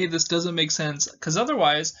see, hey, this doesn't make sense, because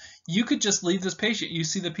otherwise you could just leave this patient. You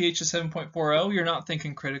see the pH is 7.40, you're not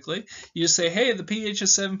thinking critically. You just say, hey, the pH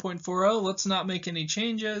is 7.40, let's not make any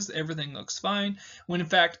changes, everything looks fine. When in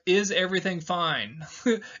fact, is everything fine?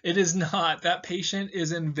 It is not. That patient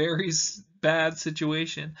is in very bad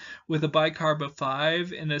situation with a bicarb of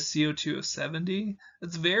 5 and a CO2 of 70.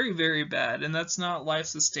 That's very, very bad, and that's not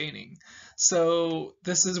life-sustaining. So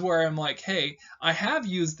this is where I'm like, hey, I have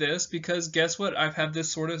used this because guess what? I've had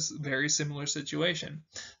this sort of very similar situation.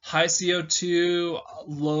 High CO2,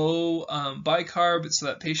 low bicarb, so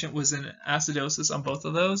that patient was in acidosis on both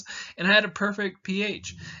of those, and I had a perfect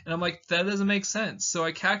pH. And I'm like, that doesn't make sense. So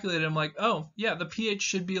I calculated, I'm like, oh, yeah, the pH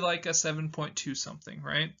should be like a 7.2 something,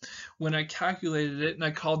 right? When I calculated it and I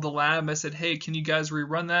called the lab, I said, hey, can you guys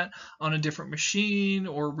rerun that on a different machine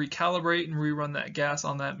or recalibrate and rerun that gas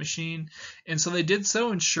on that machine? And so they did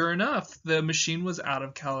so, and sure enough, the machine was out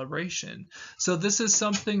of calibration. So this is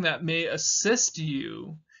something that may assist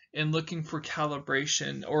you in looking for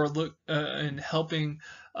calibration or in helping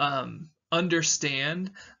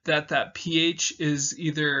understand that pH is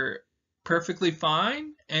either perfectly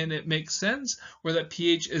fine and it makes sense, or that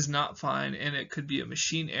pH is not fine and it could be a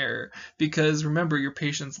machine error. Because remember, your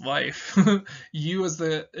patient's life, you as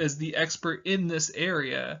the expert in this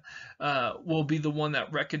area will be the one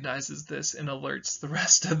that recognizes this and alerts the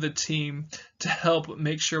rest of the team to help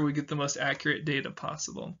make sure we get the most accurate data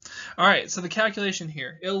possible. All right, so the calculation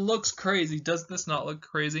here, it looks crazy. Does this not look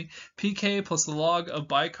crazy? pK plus the log of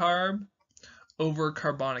bicarb over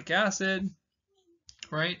carbonic acid.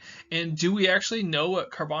 Right? And do we actually know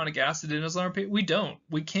what carbonic acid is on our pH? We don't.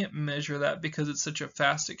 We can't measure that because it's such a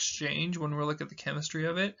fast exchange when we're looking at the chemistry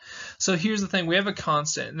of it. So here's the thing. We have a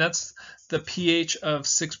constant, and that's the pH of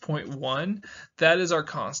 6.1. That is our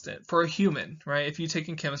constant for a human, right? If you've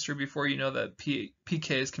taken chemistry before, you know that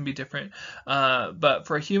pKs can be different. But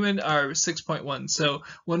for a human, our 6.1. So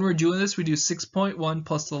when we're doing this, we do 6.1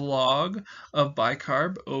 plus the log of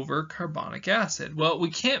bicarb over carbonic acid. Well, we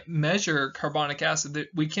can't measure carbonic acid.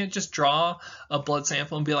 We can't just draw a blood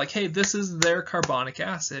sample and be like, hey, this is their carbonic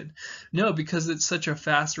acid. No, because it's such a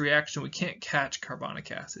fast reaction, we can't catch carbonic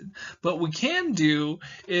acid. But what we can do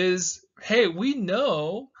is, hey, we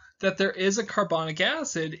know that there is a carbonic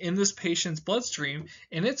acid in this patient's bloodstream,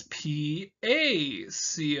 and it's PaCO2.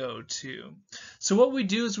 So what we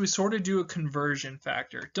do is we sort of do a conversion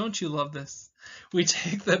factor. Don't you love this? We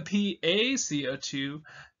take the PaCO2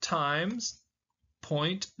 times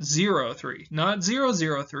 0.03, not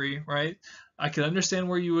 003, right? I could understand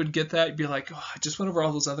where you would get that. You'd be like, oh, I just went over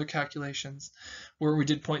all those other calculations where we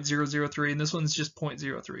did 0.003, and this one's just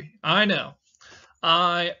 0.03. I know.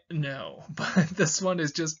 I know, but this one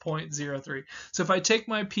is just 0.03. So if I take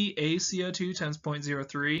my PaCO2 times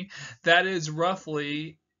 0.03, that is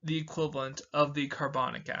roughly the equivalent of the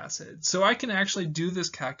carbonic acid. So I can actually do this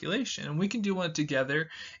calculation, and we can do one together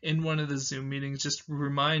in one of the Zoom meetings. Just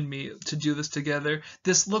remind me to do this together.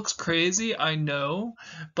 This looks crazy, I know,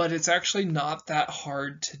 but it's actually not that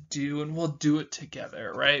hard to do, and we'll do it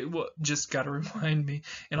together, right? Well, just got to remind me,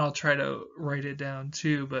 and I'll try to write it down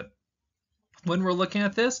too, but when we're looking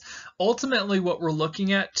at this, ultimately what we're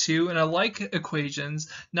looking at too, and I like equations,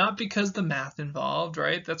 not because the math involved,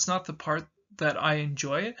 right? That's not the part that I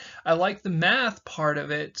enjoy it. I like the math part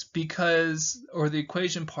of it because, or the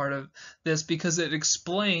equation part of this, because it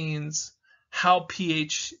explains how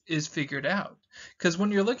pH is figured out. Because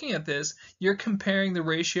when you're looking at this, you're comparing the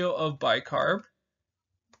ratio of bicarb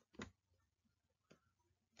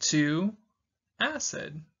to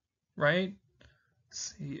acid, right?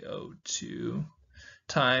 CO2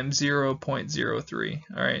 times 0.03.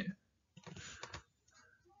 All right.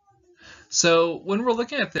 So when we're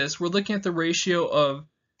looking at this, we're looking at the ratio of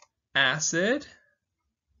acid,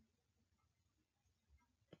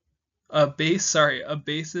 of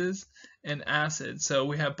bases and acid. So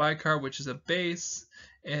we have bicarb, which is a base,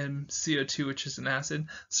 and CO2, which is an acid.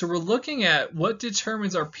 So we're looking at what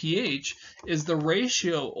determines our pH is the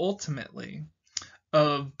ratio ultimately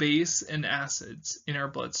of base and acids in our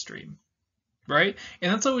bloodstream, right?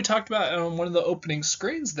 And that's what we talked about on one of the opening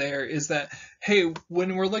screens there, is that, hey,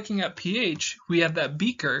 when we're looking at pH, we have that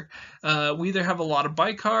beaker. We either have a lot of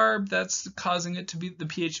bicarb that's causing it to be the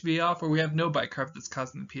pH to be off, or we have no bicarb that's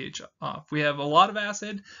causing the pH off. We have a lot of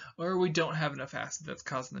acid, or we don't have enough acid that's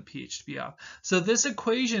causing the pH to be off. So this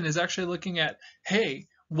equation is actually looking at, hey,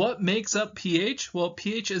 what makes up pH? Well,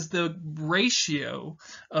 pH is the ratio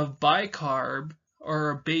of bicarb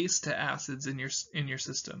or a base to acids in your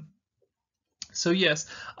system. So yes,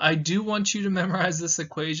 I do want you to memorize this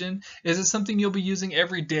equation. Is it something you'll be using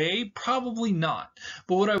every day? Probably not.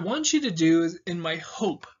 But what I want you to do is, in my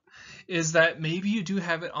hope, is that maybe you do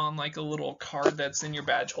have it on like a little card that's in your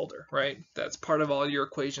badge holder, right? That's part of all your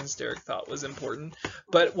equations Derek thought was important.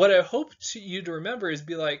 But what I hope you to remember is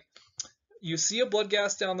be like, you see a blood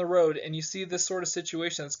gas down the road and you see this sort of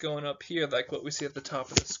situation that's going up here, like what we see at the top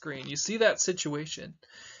of the screen. You see that situation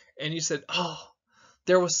and you said, oh,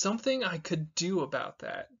 there was something I could do about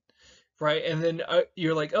that, right? And then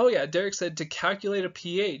you're like, oh yeah, Derek said to calculate a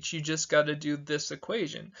pH, you just got to do this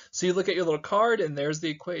equation. So you look at your little card and there's the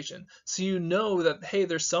equation. So you know that, hey,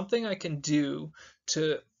 there's something I can do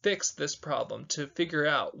to fix this problem, to figure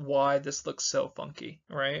out why this looks so funky,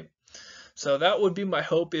 right? So that would be my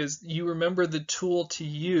hope, is you remember the tool to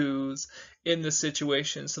use in this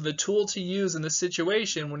situation. So the tool to use in this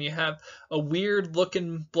situation, when you have a weird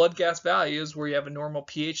looking blood gas values where you have a normal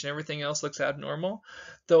pH and everything else looks abnormal,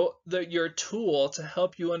 your tool to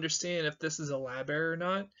help you understand if this is a lab error or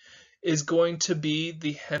not is going to be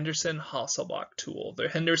the Henderson-Hasselbalch tool, the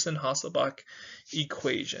Henderson-Hasselbalch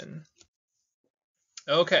equation.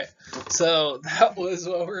 Okay, so that was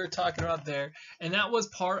what we were talking about there, and that was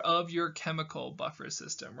part of your chemical buffer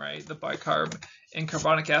system, right? The bicarb and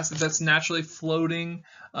carbonic acid that's naturally floating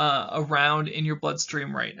around in your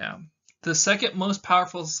bloodstream right now. The second most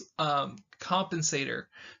powerful compensator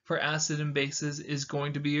for acid and bases is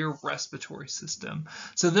going to be your respiratory system.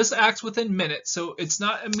 So this acts within minutes, so it's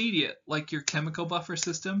not immediate like your chemical buffer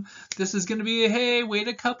system. This is going to be, hey, wait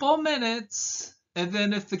a couple minutes. And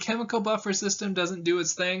then if the chemical buffer system doesn't do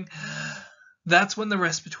its thing, that's when the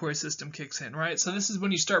respiratory system kicks in, right? So this is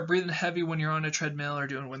when you start breathing heavy when you're on a treadmill or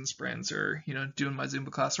doing wind sprints or, doing my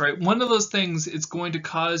Zumba class, right? One of those things, it's going to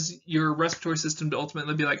cause your respiratory system to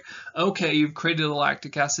ultimately be like, okay, you've created a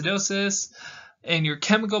lactic acidosis and your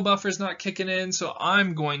chemical buffer is not kicking in, so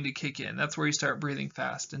I'm going to kick in. That's where you start breathing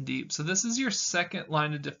fast and deep. So this is your second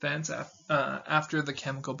line of defense after the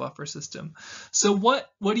chemical buffer system. So what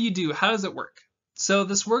do you do? How does it work? So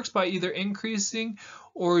this works by either increasing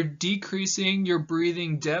or decreasing your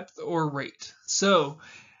breathing depth or rate. So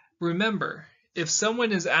remember, if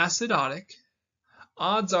someone is acidotic,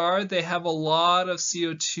 odds are they have a lot of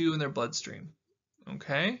CO2 in their bloodstream,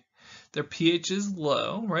 okay? Their pH is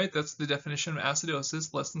low, right? That's the definition of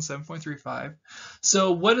acidosis, less than 7.35.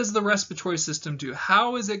 So what does the respiratory system do?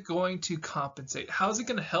 How is it going to compensate? How is it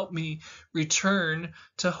going to help me return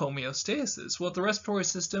to homeostasis? Well, the respiratory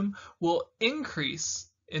system will increase,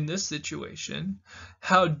 in this situation,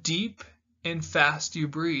 how deep and fast you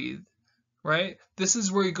breathe, right? This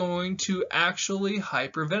is where you're going to actually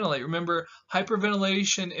hyperventilate. Remember,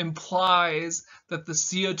 hyperventilation implies that the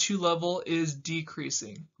CO2 level is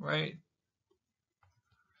decreasing, right?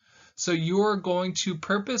 So you're going to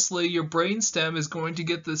purposely, your brainstem is going to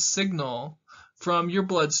get this signal from your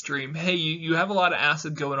bloodstream. Hey, you have a lot of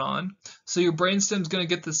acid going on. So your brainstem is going to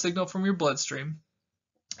get the signal from your bloodstream.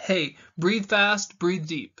 Hey, breathe fast, breathe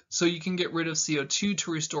deep, so you can get rid of CO2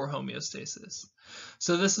 to restore homeostasis.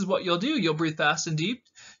 So this is what you'll do. You'll breathe fast and deep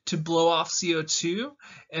to blow off CO2,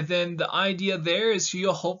 and then the idea there is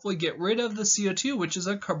you'll hopefully get rid of the CO2, which is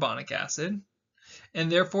a carbonic acid,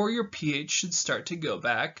 and therefore your pH should start to go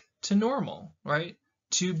back to normal, right?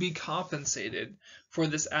 To be compensated for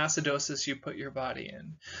this acidosis you put your body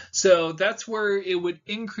in. So that's where it would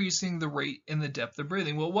increasing the rate and the depth of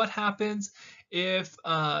breathing. Well, what happens if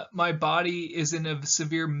my body is in a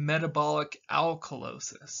severe metabolic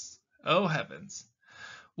alkalosis? Oh heavens.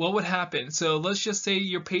 What would happen? So let's just say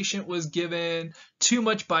your patient was given too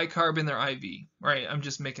much bicarb in their IV, right? I'm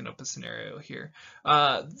just making up a scenario here.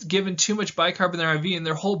 Given too much bicarb in their IV and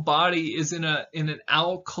their whole body is in an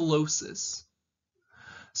alkalosis.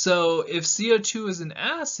 So if CO2 is an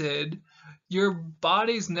acid, your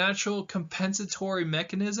body's natural compensatory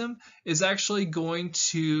mechanism is actually going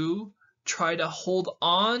to try to hold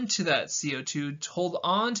on to that CO2, to hold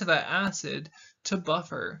on to that acid to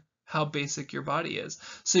buffer how basic your body is.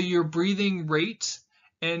 So your breathing rate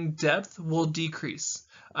and depth will decrease.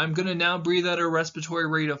 I'm going to now breathe at a respiratory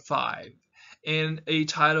rate of 5 and a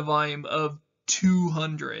tidal volume of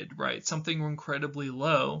 200, right? Something incredibly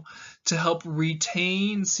low to help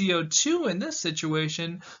retain CO2 in this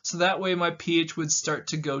situation, so that way my pH would start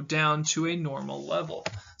to go down to a normal level.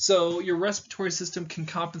 So your respiratory system can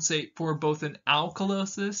compensate for both an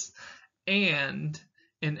alkalosis and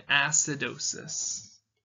an acidosis.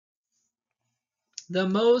 The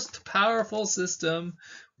most powerful system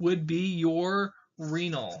would be your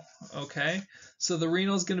renal, okay? So the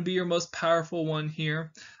renal is going to be your most powerful one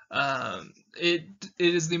here. It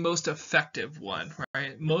is the most effective one,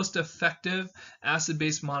 right? Most effective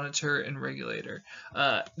acid-base monitor and regulator.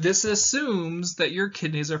 This assumes that your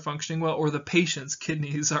kidneys are functioning well, or the patient's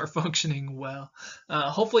kidneys are functioning well.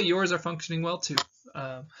 Hopefully yours are functioning well too.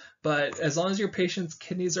 But as long as your patient's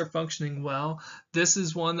kidneys are functioning well, this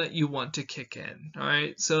is one that you want to kick in. All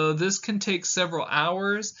right, so this can take several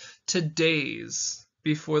hours to days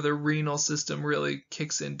before the renal system really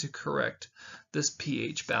kicks in to correct this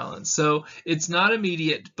pH balance. So it's not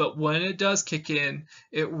immediate, but when it does kick in,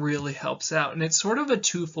 it really helps out. And it's sort of a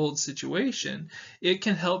twofold situation. It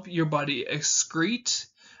can help your body excrete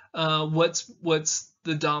what's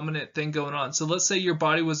the dominant thing going on. So let's say your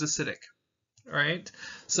body was acidic. Right?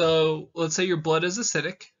 So let's say your blood is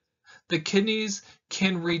acidic. The kidneys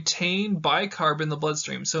can retain bicarb in the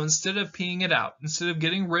bloodstream. So instead of peeing it out, instead of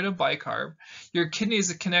getting rid of bicarb, your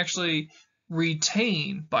kidneys can actually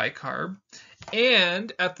retain bicarb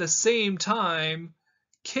and at the same time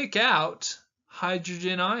kick out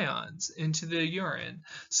hydrogen ions into the urine.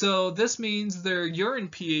 So this means their urine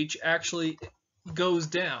pH actually goes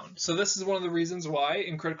down. So this is one of the reasons why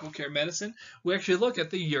in critical care medicine we actually look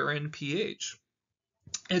at the urine pH.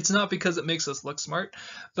 It's not because it makes us look smart,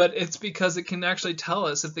 but it's because it can actually tell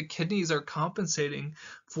us if the kidneys are compensating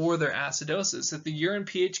for their acidosis. If the urine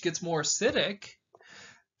pH gets more acidic,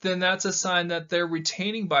 then that's a sign that they're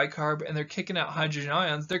retaining bicarb and they're kicking out hydrogen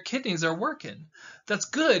ions. Their kidneys are working. That's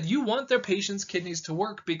good. You want their patient's kidneys to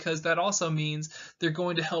work because that also means they're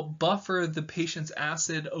going to help buffer the patient's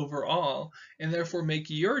acid overall and therefore make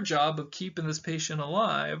your job of keeping this patient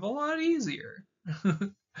alive a lot easier.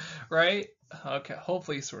 Right? Okay,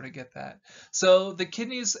 hopefully you sort of get that. So the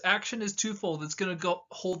kidney's action is twofold. It's going to go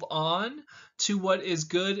hold on to what is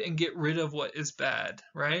good and get rid of what is bad,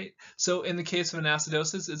 right? So in the case of an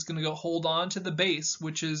acidosis, it's going to go hold on to the base,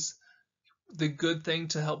 which is the good thing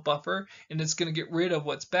to help buffer, and it's going to get rid of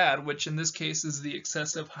what's bad, which in this case is the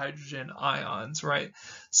excessive hydrogen ions, right?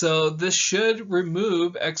 So this should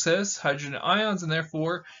remove excess hydrogen ions and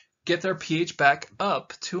therefore get their pH back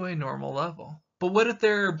up to a normal level. But what if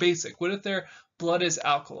they're basic? What if their blood is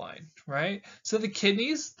alkaline, right? So the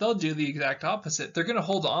kidneys, they'll do the exact opposite. They're going to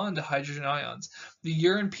hold on to hydrogen ions. The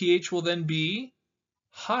urine pH will then be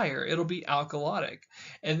higher. It'll be alkalotic.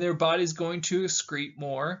 And their body's going to excrete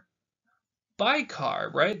more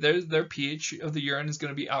bicarb, right? Their pH of the urine is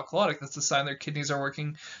going to be alkalotic. That's a sign their kidneys are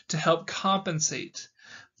working to help compensate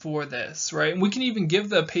for this, right? And we can even give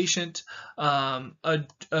the patient a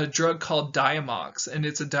drug called Diamox, and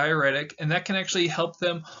it's a diuretic, and that can actually help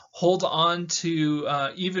them hold on to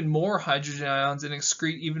even more hydrogen ions and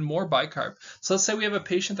excrete even more bicarb. So let's say we have a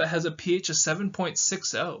patient that has a pH of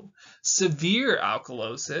 7.60, severe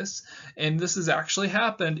alkalosis, and this has actually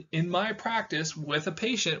happened in my practice with a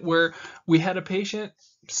patient where we had a patient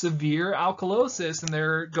severe alkalosis and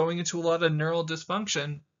they're going into a lot of neural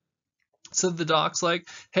dysfunction. So the doc's like,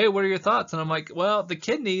 hey, what are your thoughts? And I'm like, well, the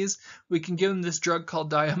kidneys, we can give them this drug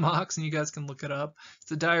called Diamox, and you guys can look it up.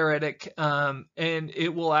 It's a diuretic, and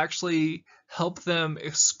it will actually help them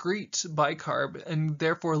excrete bicarb and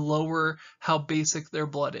therefore lower how basic their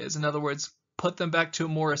blood is. In other words, put them back to a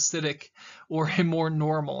more acidic, or a more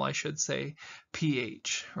normal, I should say,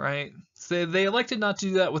 pH, right? So they elected not to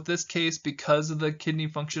do that with this case because of the kidney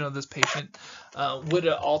function of this patient. Would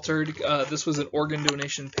have altered, this was an organ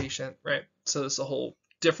donation patient, right? So it's a whole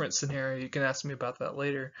different scenario. You can ask me about that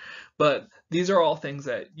later. But these are all things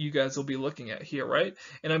that you guys will be looking at here, right?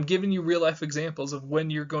 And I'm giving you real life examples of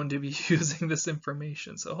when you're going to be using this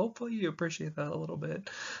information. So hopefully you appreciate that a little bit.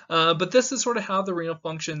 But this is sort of how the renal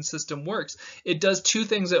function system works. It does two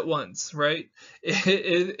things at once, right?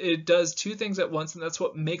 It does two things at once, and that's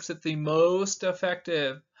what makes it the most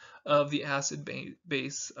effective of the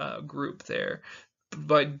acid-base group there.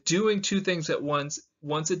 By doing two things at once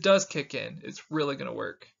it does kick in, it's really going to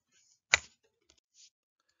work.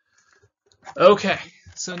 Okay,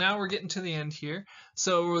 so now we're getting to the end here.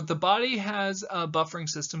 So the body has buffering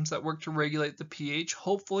systems that work to regulate the pH,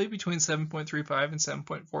 hopefully between 7.35 and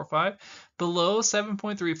 7.45. Below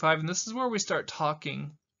 7.35, and this is where we start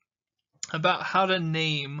talking about how to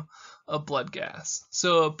name a blood gas.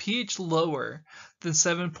 So a pH lower than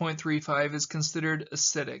 7.35 is considered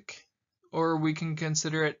acidic, or we can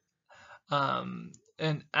consider it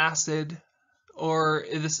an acid, or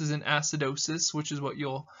this is an acidosis, which is what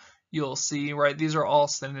you'll see, right? These are all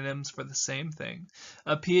synonyms for the same thing.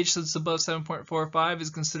 A pH that's above 7.45 is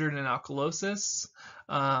considered an alkalosis,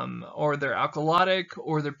 or they're alkalotic,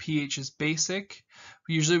 or their pH is basic.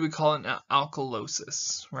 Usually we call it an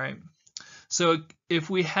alkalosis, right? So if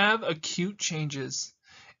we have acute changes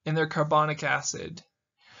in their carbonic acid,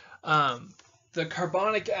 the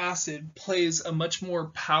carbonic acid plays a much more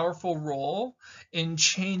powerful role in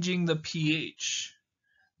changing the pH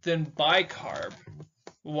than bicarb.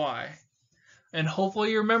 Why? And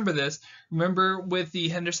hopefully you remember this. Remember with the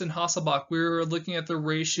Henderson-Hasselbalch, we were looking at the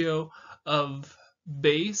ratio of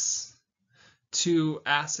base to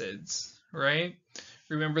acids, right?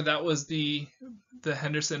 Remember that was the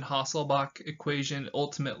Henderson-Hasselbalch equation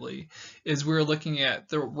ultimately, is we were looking at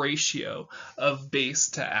the ratio of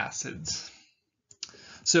base to acids.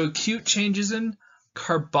 So acute changes in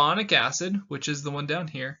carbonic acid, which is the one down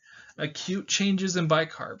here, acute changes in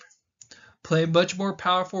bicarb, play a much more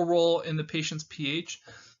powerful role in the patient's pH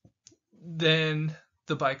than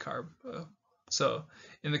the bicarb. So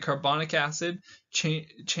in the carbonic acid,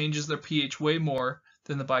 changes their pH way more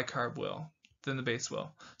than the bicarb will, than the base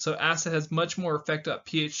will. So acid has much more effect on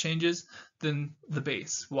pH changes than the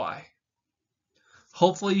base. Why?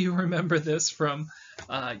 Hopefully you remember this from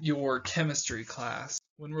your chemistry class.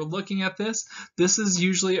 When we're looking at this, this is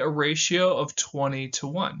usually a ratio of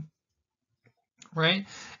 20:1, right?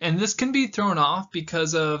 And this can be thrown off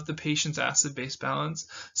because of the patient's acid-base balance.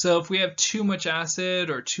 So if we have too much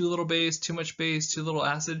acid or too little base, too much base, too little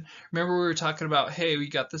acid, remember we were talking about, hey, we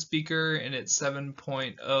got this beaker and it's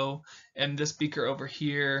 7.0, and this beaker over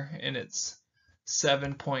here and it's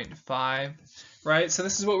 7.5, right? So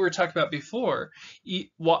this is what we were talking about before.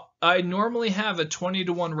 I normally have a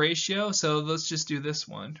 20:1 ratio, so let's just do this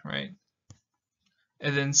one, right?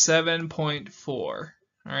 And then 7.4, all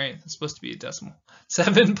right? It's supposed to be a decimal.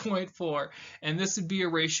 7.4, and this would be a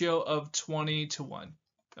ratio of 20:1,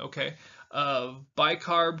 okay? Of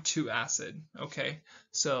bicarb to acid, okay?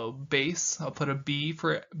 So base, I'll put a B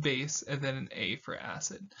for base and then an A for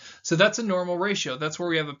acid. So that's a normal ratio. That's where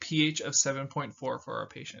we have a pH of 7.4 for our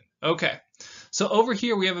patient. Okay, so over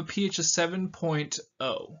here we have a pH of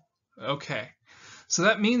 7.0, okay? So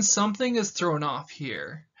that means something is thrown off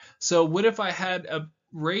here. So what if I had a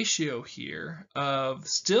ratio here of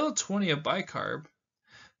still 20 of bicarb,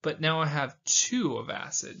 but now I have 2 of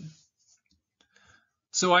acid?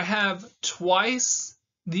 So I have twice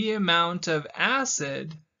the amount of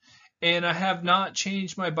acid, and I have not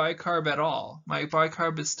changed my bicarb at all. My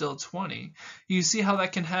bicarb is still 20. You see how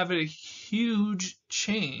that can have a huge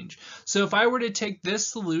change. So if I were to take this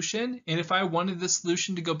solution, and if I wanted this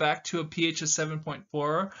solution to go back to a pH of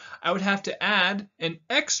 7.4, I would have to add an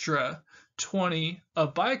extra 20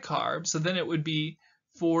 of bicarb, so then it would be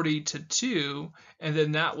 40:2, and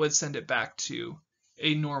then that would send it back to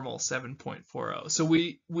a normal 7.40. So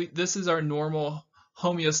this is our normal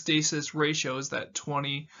homeostasis ratio, is that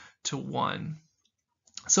 20:1.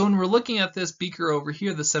 So when we're looking at this beaker over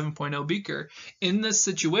here, the 7.0 beaker, in this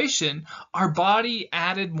situation, our body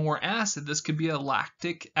added more acid. This could be a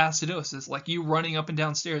lactic acidosis, like you running up and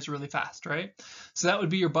down stairs really fast, right? So that would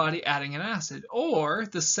be your body adding an acid. Or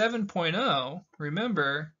the 7.0,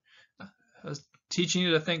 remember, I was teaching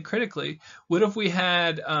you to think critically. What if we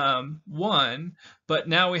had 1, but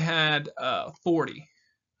now we had 40?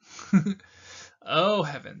 Oh,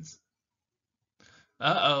 heavens.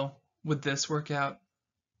 Uh-oh. Would this work out?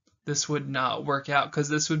 This would not work out because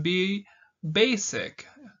this would be basic.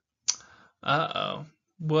 Uh-oh.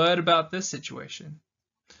 What about this situation?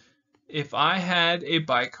 If I had a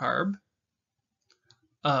bicarb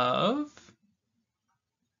of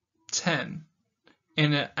 10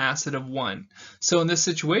 and an acid of 1. So in this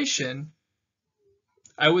situation,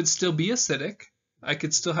 I would still be acidic. I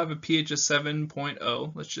could still have a pH of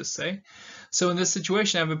 7.0, let's just say. So in this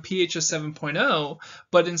situation, I have a pH of 7.0,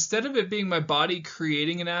 but instead of it being my body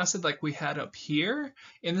creating an acid like we had up here,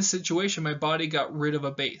 in this situation, my body got rid of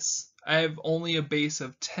a base. I have only a base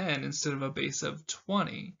of 10 instead of a base of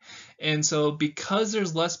 20. And so because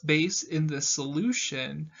there's less base in this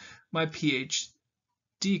solution, my pH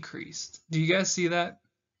decreased. Do you guys see that?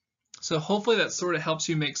 So hopefully that sort of helps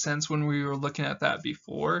you make sense when we were looking at that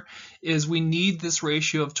before, is we need this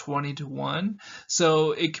ratio of 20:1.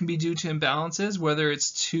 So it can be due to imbalances, whether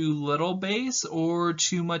it's too little base or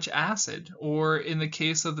too much acid, or in the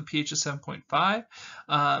case of the pH of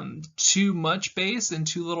 7.5, too much base and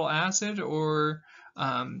too little acid, or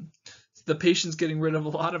the patient's getting rid of a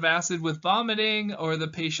lot of acid with vomiting, or the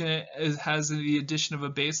patient has the addition of a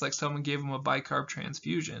base, like someone gave them a bicarb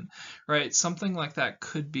transfusion, right? Something like that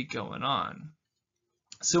could be going on.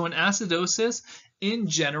 So in acidosis, in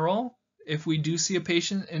general, if we do see a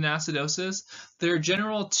patient in acidosis, there are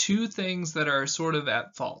general 2 things that are sort of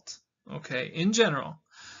at fault, okay, in general.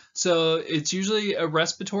 So it's usually a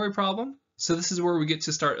respiratory problem. So this is where we get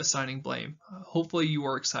to start assigning blame. Hopefully you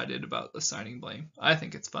are excited about assigning blame. I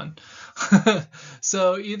think it's fun.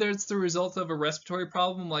 So either it's the result of a respiratory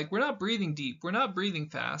problem, like we're not breathing deep, we're not breathing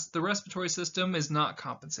fast, the respiratory system is not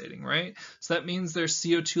compensating, right? So that means their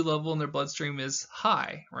CO2 level in their bloodstream is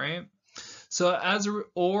high, right? So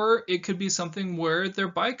or it could be something where their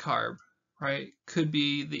bicarb, right, could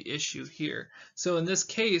be the issue here. So in this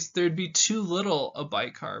case, there'd be too little of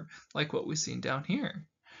bicarb, like what we've seen down here.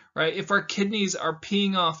 Right? If our kidneys are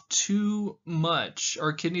peeing off too much,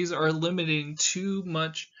 our kidneys are eliminating too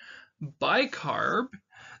much bicarb,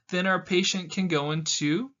 then our patient can go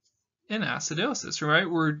into an acidosis, right?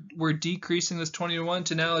 We're decreasing this 20:1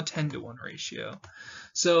 to now a 10:1 ratio.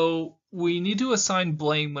 So we need to assign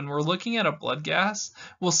blame when we're looking at a blood gas.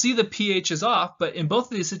 We'll see the pH is off, but in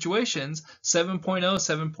both of these situations, 7.0,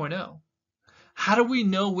 7.0. How do we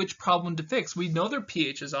know which problem to fix? We know their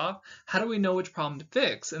pH is off. How do we know which problem to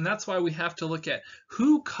fix? And that's why we have to look at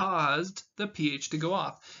who caused the pH to go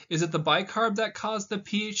off. Is it the bicarb that caused the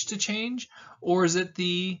pH to change? Or is it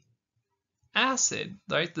the acid,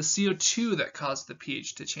 right? The CO2 that caused the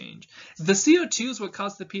pH to change? If the CO2 is what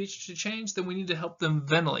caused the pH to change, then we need to help them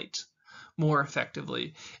ventilate more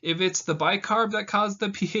effectively. If it's the bicarb that caused the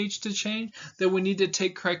pH to change, then we need to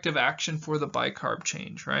take corrective action for the bicarb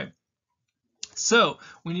change, right? So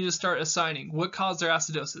we need to start assigning what caused their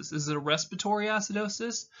acidosis. Is it a respiratory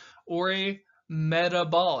acidosis or a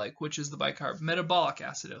metabolic, which is the bicarb, metabolic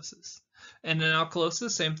acidosis? And in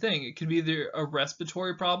alkalosis, same thing. It could be either a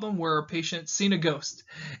respiratory problem where a patient's seen a ghost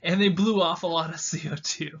and they blew off a lot of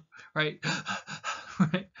CO2, right?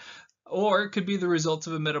 Right? Or it could be the result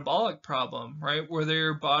of a metabolic problem, right? Where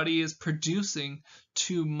their body is producing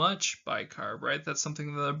too much bicarb, right? That's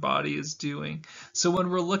something that their body is doing. So when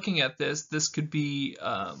we're looking at this, this could be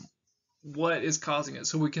what is causing it.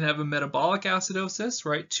 So we can have a metabolic acidosis,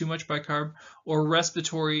 right? Too much bicarb, or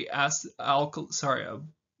respiratory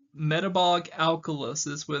metabolic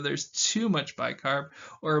alkalosis where there's too much bicarb,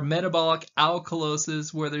 or metabolic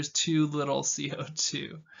alkalosis where there's too little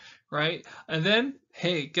CO2. Right? And then,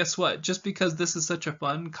 hey, guess what? Just because this is such a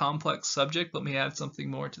fun, complex subject, let me add something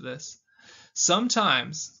more to this.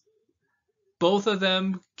 Sometimes both of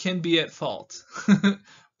them can be at fault.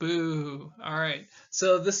 Boo. All right.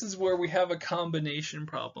 So this is where we have a combination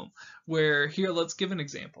problem where here, let's give an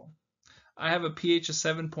example. I have a pH of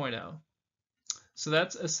 7.0. So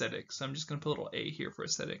that's acidic. So I'm just going to put a little A here for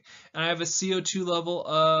acidic. And I have a CO2 level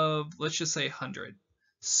of, let's just say 100.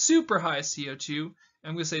 Super high CO2.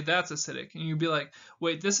 I'm going to say that's acidic. And you'd be like,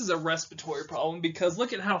 wait, this is a respiratory problem because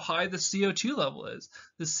look at how high the CO2 level is.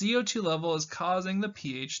 The CO2 level is causing the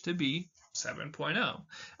pH to be 7.0.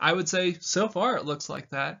 I would say so far it looks like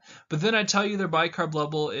that. But then I tell you their bicarb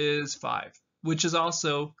level is 5, which is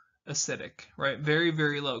also acidic, right? Very,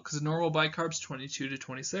 very low because normal bicarb is 22 to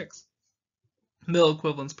 26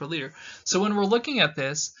 milliequivalents per liter. So when we're looking at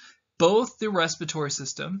this, both the respiratory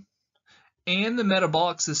system and the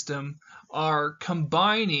metabolic system are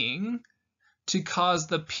combining to cause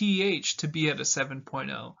the pH to be at a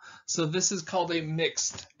 7.0. So this is called a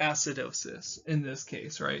mixed acidosis in this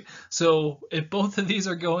case, right? So if both of these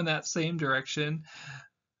are going that same direction,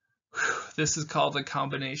 this is called a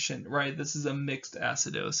combination, right? This is a mixed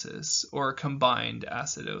acidosis or combined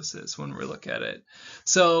acidosis when we look at it.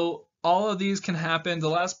 So all of these can happen. The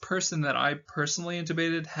last person that I personally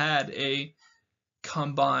intubated had a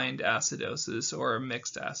combined acidosis or a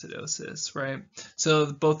mixed acidosis, right?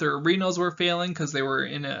 So both their renals were failing because they were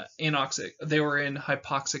in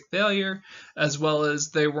hypoxic failure, as well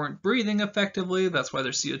as they weren't breathing effectively. That's why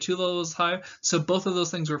their CO2 level was high. So both of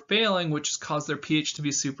those things were failing, which caused their pH to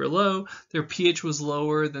be super low. Their pH was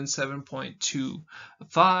lower than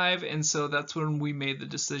 7.25, and so that's when we made the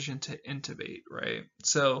decision to intubate, right?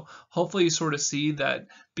 So hopefully you sort of see that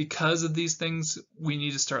because of these things, we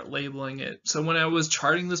need to start labeling it. So when I was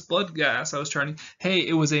charting this blood gas, I was charting, hey,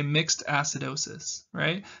 it was a mixed acidosis,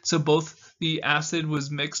 right? So both the acid was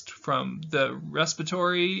mixed from the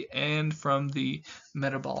respiratory and from the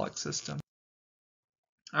metabolic system.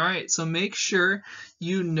 All right, so make sure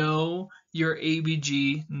you know your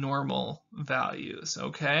ABG normal values,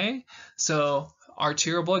 okay? So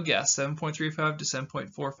arterial blood gas, 7.35 to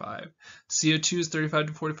 7.45. CO2 is 35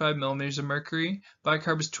 to 45 millimeters of mercury.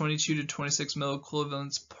 Bicarb is 22 to 26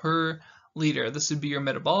 milliequivalents per liter. This would be your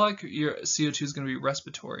metabolic. Your CO2 is going to be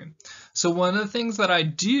respiratory. So one of the things that I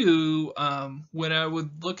do when I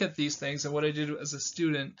would look at these things, and what I did as a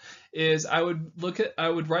student, is I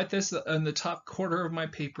would write this in the top quarter of my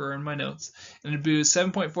paper in my notes, and it'd be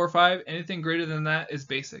 7.45. Anything greater than that is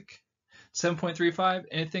basic. 7.35.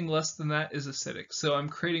 Anything less than that is acidic. So I'm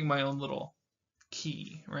creating my own little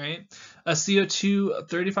key, right? A CO2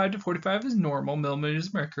 35 to 45 is normal millimeters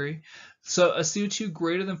of mercury. So a CO2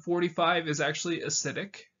 greater than 45 is actually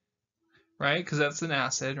acidic, right? Because that's an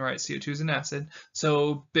acid, right? CO2 is an acid.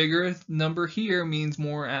 So bigger number here means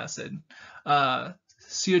more acid.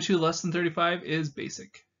 CO2 less than 35 is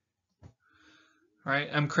basic. Right,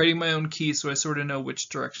 I'm creating my own key so I sort of know which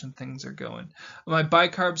direction things are going. My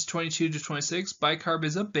bicarb's 22 to 26. Bicarb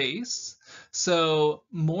is a base, so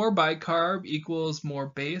more bicarb equals more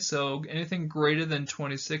base. So anything greater than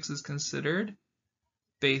 26 is considered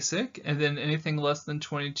basic, and then anything less than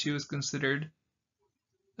 22 is considered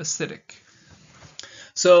acidic.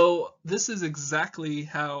 So this is exactly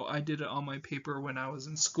how I did it on my paper when I was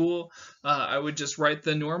in school. I would just write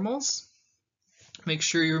the normals. Make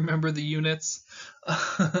sure you remember the units.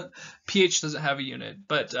 pH doesn't have a unit,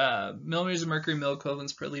 but millimeters of mercury,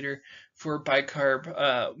 milliequivalents per liter for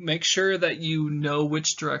bicarb. Make sure that you know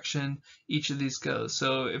which direction each of these goes.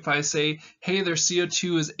 So if I say, hey, their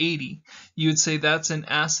CO2 is 80, you would say that's an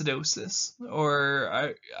acidosis.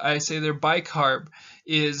 Or I say their bicarb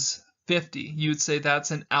is 50, you would say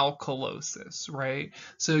that's an alkalosis, right?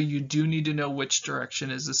 So you do need to know which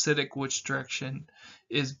direction is acidic, which direction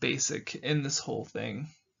is basic in this whole thing.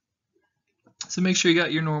 So make sure you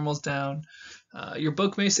got your normals down. Your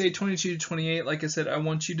book may say 22 to 28. Like I said, I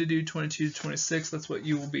want you to do 22 to 26. That's what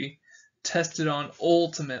you will be tested on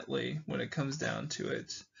ultimately when it comes down to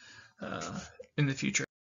it in the future.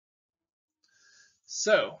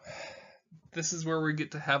 So this is where we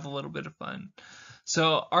get to have a little bit of fun.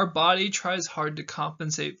 So our body tries hard to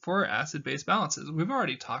compensate for acid-base balances. We've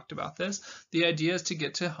already talked about this. The idea is to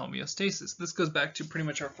get to homeostasis. This goes back to pretty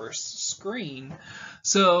much our first screen.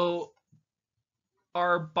 So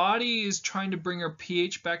our body is trying to bring our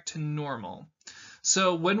pH back to normal.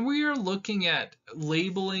 So when we are looking at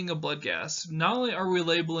labeling a blood gas, not only are we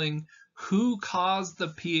labeling who caused the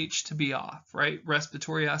pH to be off, right?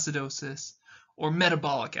 Respiratory acidosis, or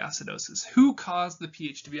metabolic acidosis. Who caused the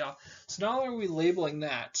pH to be off? So not only are we labeling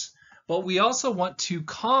that, but we also want to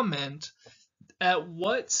comment at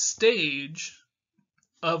what stage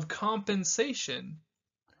of compensation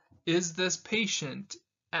is this patient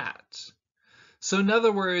at. So in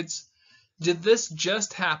other words, did this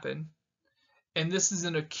just happen and this is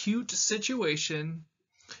an acute situation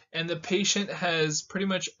and the patient has pretty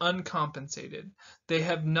much uncompensated? They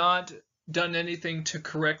have not done anything to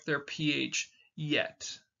correct their pH yet.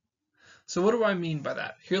 So what do I mean by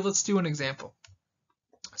that? Here, let's do an example.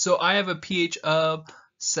 So I have a pH of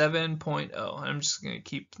 7.0. I'm just going to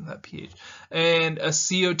keep that pH. And a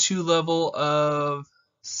CO2 level of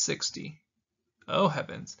 60. Oh,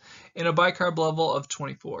 heavens. And a bicarb level of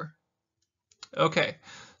 24. Okay,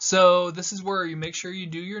 so this is where you make sure you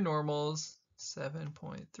do your normals.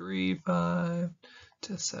 7.35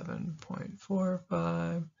 to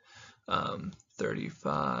 7.45.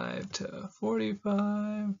 35 to 45,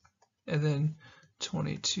 and then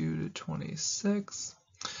 22 to 26.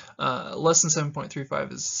 Less than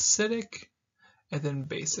 7.35 is acidic, and then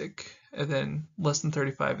basic, and then less than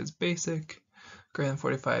 35 is basic, greater than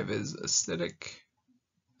 45 is acidic,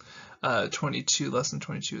 22 less than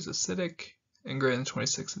 22 is acidic, and greater than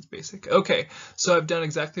 26 is basic. Okay, so I've done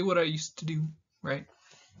exactly what I used to do, right?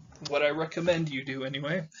 What I recommend you do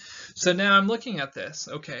anyway. So now I'm looking at this.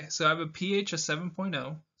 Okay, so I have a pH of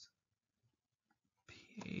 7.0,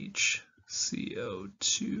 pH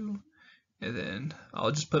CO2, and then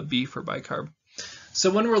I'll just put B for bicarb.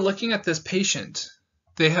 So when we're looking at this patient,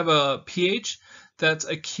 they have a pH that's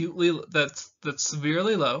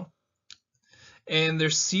severely low, and their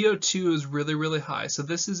CO2 is really, really high. So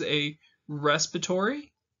this is a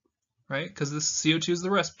respiratory, right? Because this CO2 is the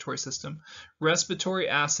respiratory system. Respiratory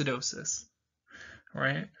acidosis,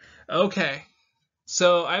 right? Okay,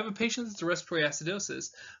 so I have a patient that's a respiratory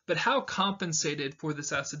acidosis, but how compensated for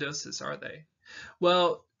this acidosis are they?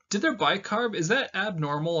 Well, did their bicarb, is that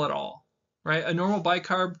abnormal at all, right? A normal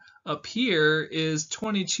bicarb up here is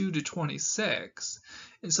 22 to 26,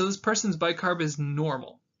 and so this person's bicarb is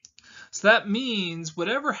normal. So that means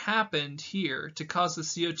whatever happened here to cause the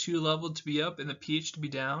CO2 level to be up and the pH to be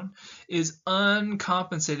down is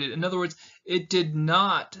uncompensated. In other words, it did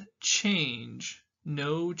not change,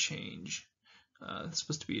 no change. It's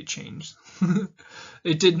supposed to be a change.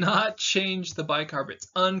 It did not change the bicarb. It's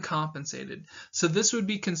uncompensated. So this would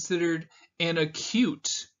be considered an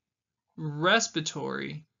acute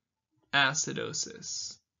respiratory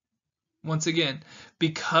acidosis. Once again,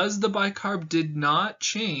 because the bicarb did not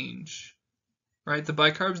change, right? The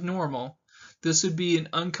bicarb's normal. This would be an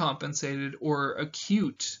uncompensated or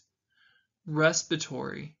acute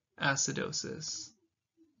respiratory acidosis.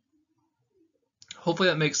 Hopefully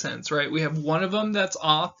that makes sense, right? We have one of them that's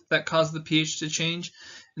off that caused the pH to change,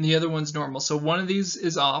 and the other one's normal. So one of these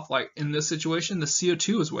is off, like in this situation, the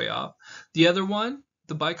CO2 is way off. The other one,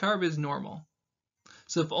 the bicarb, is normal.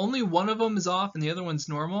 So if only one of them is off and the other one's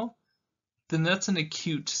normal, then that's an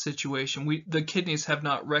acute situation. The kidneys have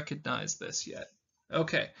not recognized this yet.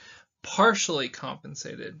 Okay, partially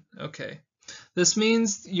compensated. Okay, this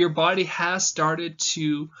means your body has started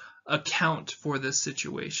to account for this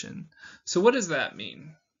situation. So what does that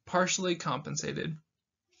mean? Partially compensated.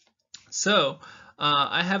 So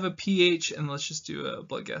I have a pH, and let's just do a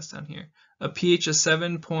blood gas down here. A pH of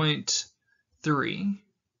 7.3,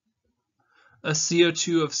 a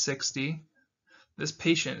CO2 of 60. This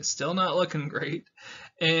patient is still not looking great.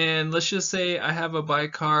 And let's just say I have a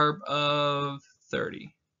bicarb of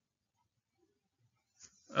 30.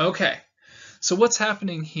 Okay. So what's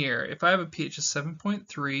happening here? If I have a pH of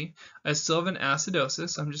 7.3, I still have an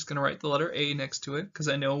acidosis. I'm just going to write the letter A next to it because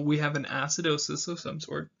I know we have an acidosis of some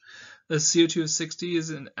sort. The CO2 of 60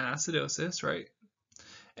 is an acidosis, right?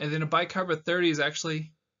 And then a bicarb of 30 is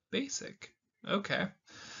actually basic. Okay.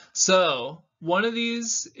 So one of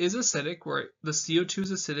these is acidic, where the CO2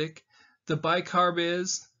 is acidic. The bicarb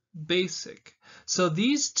is basic. So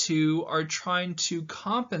these two are trying to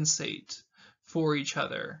compensate for each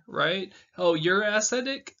other, right? Oh, you're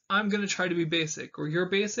acidic, I'm going to try to be basic. Or you're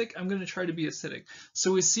basic, I'm going to try to be acidic.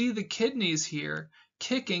 So we see the kidneys here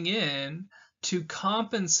kicking in to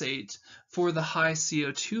compensate for the high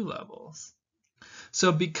CO2 levels.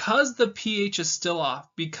 So because the pH is still off,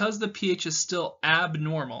 because the pH is still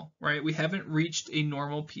abnormal, right? We haven't reached a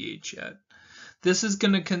normal pH yet. This is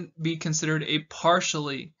going to be considered a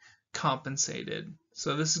partially compensated.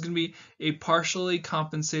 So this is going to be a partially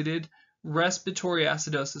compensated respiratory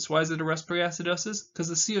acidosis. Why is it a respiratory acidosis? Because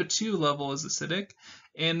the CO2 level is acidic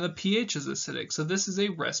and the pH is acidic. So this is a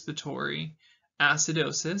respiratory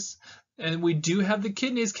acidosis. And we do have the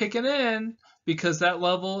kidneys kicking in because that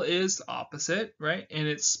level is opposite, right? And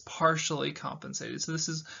it's partially compensated. So this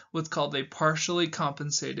is what's called a partially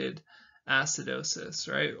compensated acidosis,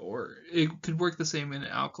 right? Or it could work the same in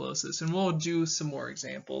alkalosis. And we'll do some more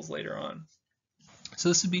examples later on. So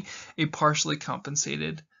this would be a partially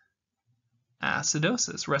compensated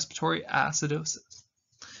acidosis, respiratory acidosis.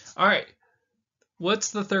 All right,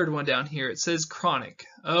 what's the third one down here? It says chronic.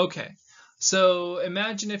 Okay, so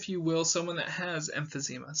imagine, if you will, someone that has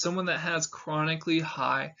emphysema, someone that has chronically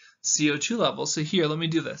high CO2 levels. So here, let me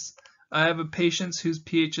do this. I have a patient whose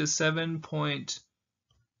pH is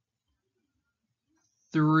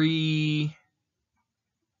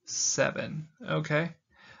 7.37. Okay,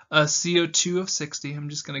 a CO2 of 60. I'm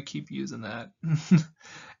just going to keep using that.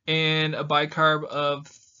 And a bicarb of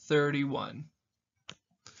 31.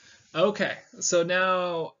 Okay, so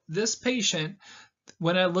now this patient,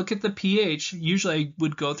 when I look at the pH, usually I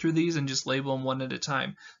would go through these and just label them one at a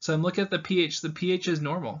time. So I'm looking at the pH. The pH is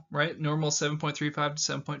normal, right? Normal 7.35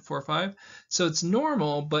 to 7.45. So it's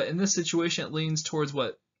normal, but in this situation it leans towards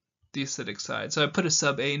what? the acidic side. So I put a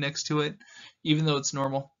sub A next to it, even though it's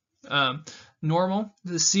normal. Normal,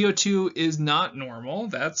 the CO2 is not normal,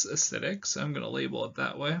 that's acidic, so I'm going to label it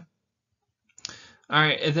that way. All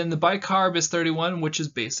right, and then the bicarb is 31, which is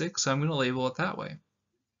basic, so I'm going to label it that way.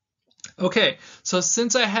 Okay, so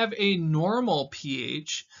since I have a normal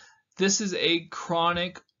pH, this is a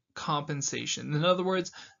chronic compensation. In other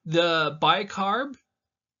words, the bicarb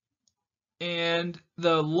and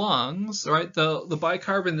the lungs, right, the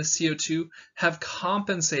bicarb and the CO2 have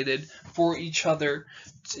compensated for each other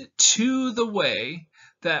to the way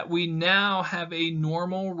that we now have a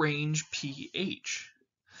normal range pH.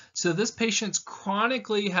 So this patient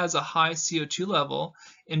chronically has a high CO2 level,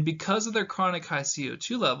 and because of their chronic high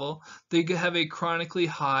CO2 level, they have a chronically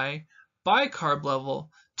high bicarb level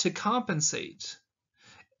to compensate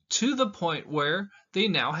to the point where they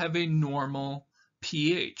now have a normal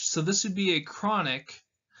pH. So this would be a chronic,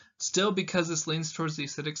 still because this leans towards the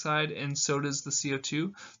acidic side and so does the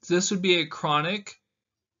CO2, this would be a chronic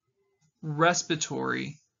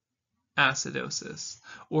respiratory acidosis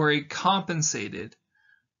or a compensated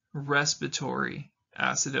respiratory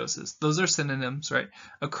acidosis. Those are synonyms, right?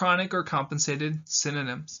 A chronic or compensated,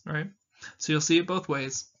 synonyms, right? So you'll see it both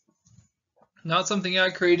ways. Not something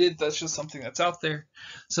I created, that's just something that's out there.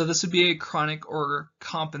 So this would be a chronic or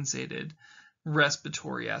compensated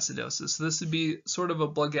respiratory acidosis. So this would be sort of a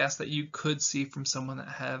blood gas that you could see from someone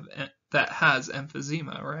that has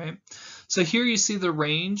emphysema, right? So here you see the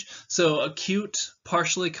range. So acute,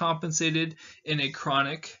 partially compensated, in a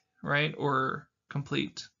chronic, right, or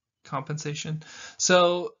complete compensation.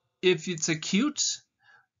 So if it's acute,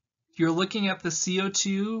 you're looking at the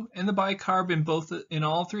CO2 and the bicarb in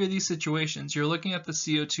all three of these situations. You're looking at the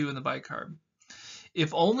CO2 and the bicarb.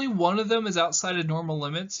 If only one of them is outside of normal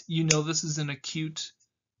limits, you know this is an acute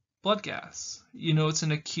blood gas. You know it's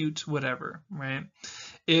an acute whatever, right?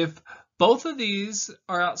 If both of these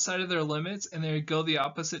are outside of their limits and they go the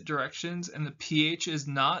opposite directions and the pH is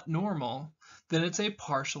not normal, then it's a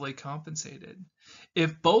partially compensated.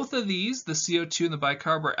 If both of these, the CO2 and the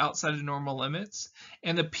bicarb, are outside of normal limits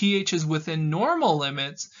and the pH is within normal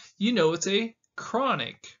limits, you know it's a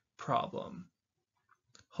chronic problem.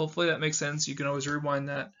 Hopefully that makes sense. You can always rewind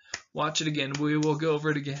that, watch it again. We will go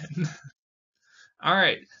over it again. All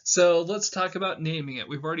right, so let's talk about naming it.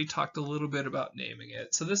 We've already talked a little bit about naming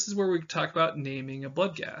it. So this is where we talk about naming a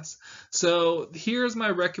blood gas. So here's my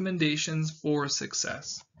recommendations for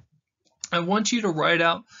success. I want you to write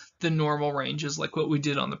out the normal ranges like what we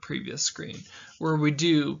did on the previous screen, where we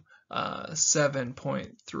do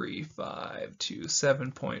 7.35 to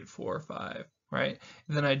 7.45, right?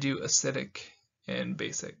 And then I do acidic and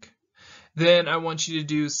basic. Then I want you to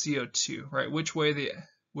do CO2, right? Which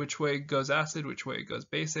way goes acid, which way it goes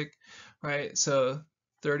basic, right? So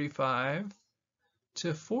 35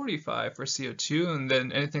 to 45 for CO2, and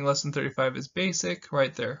then anything less than 35 is basic,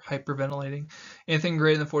 right? They're hyperventilating. Anything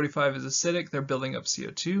greater than 45 is acidic, they're building up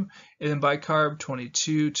CO2. And then bicarb,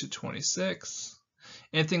 22 to 26.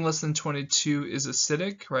 Anything less than 22 is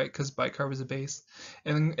acidic, right? Because bicarb is a base.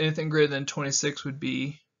 And anything greater than 26 would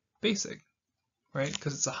be basic, right?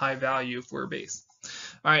 Because it's a high value for a base.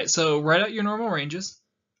 All right, so write out your normal ranges.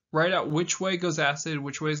 Write out which way goes acid,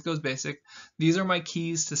 which way goes basic. These are my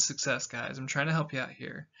keys to success, guys. I'm trying to help you out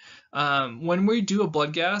here. When we do a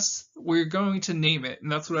blood gas, we're going to name it,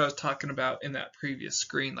 and that's what I was talking about in that previous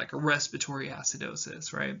screen, like a respiratory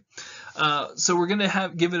acidosis, right? So we're going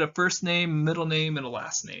to give it a first name, middle name, and a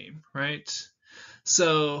last name, right?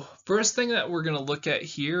 So first thing that we're going to look at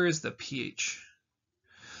here is the pH.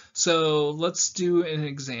 So let's do an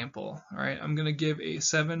example, all right? I'm going to give a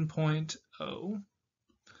 7.0.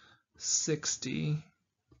 60,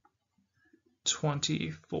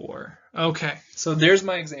 24. Okay, so there's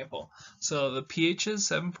my example. So the pH is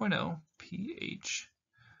 7.0, pH,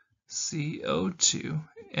 CO2,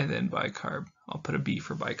 and then bicarb. I'll put a B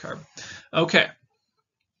for bicarb. Okay,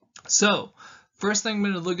 so first thing I'm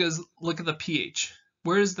going to look at the pH.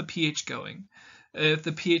 Where is the pH going? If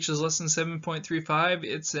the pH is less than 7.35,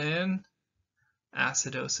 it's in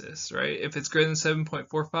acidosis, right? If it's greater than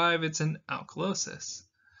 7.45, it's in alkalosis.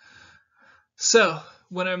 So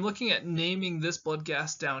when I'm looking at naming this blood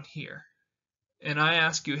gas down here, and I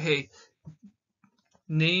ask you, hey,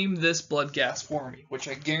 name this blood gas for me, which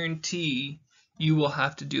I guarantee you will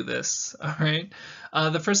have to do this, all right?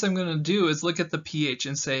 The first thing I'm going to do is look at the pH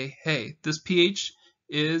and say, hey, this pH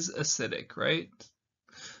is acidic, right?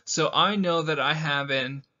 So I know that I have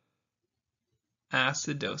an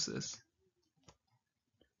acidosis.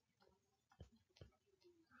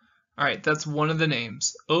 All right, that's one of the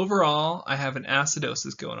names. Overall, I have an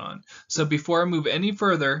acidosis going on. So before I move any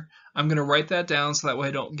further, I'm going to write that down so that way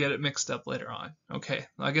I don't get it mixed up later on. Okay,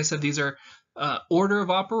 like I said, these are order of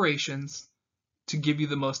operations to give you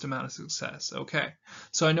the most amount of success. Okay,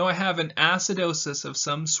 so I know I have an acidosis of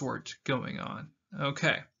some sort going on.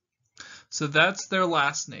 Okay, so that's their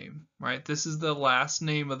last name, right? This is the last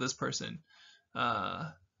name of this person.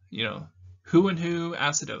 You know, who and who,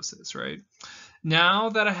 acidosis, right? Now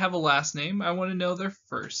that I have a last name, I want to know their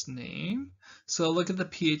first name. So look at the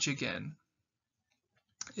pH again.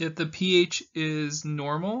 If the pH is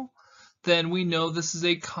normal, then we know this is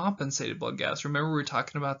a compensated blood gas. Remember we were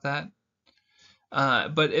talking about that?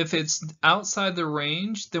 But if it's outside the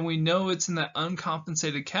range, then we know it's in that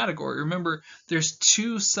uncompensated category. Remember, there's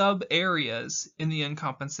two sub areas in the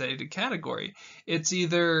uncompensated category. It's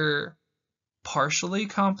either partially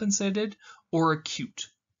compensated or acute,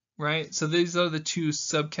 right? So these are the two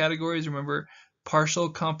subcategories. Remember, partial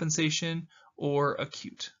compensation or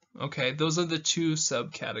acute. Okay, those are the two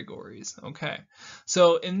subcategories. Okay,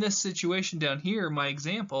 so in this situation down here, my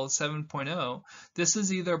example 7.0, this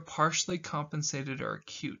is either partially compensated or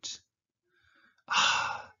acute.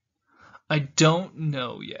 I don't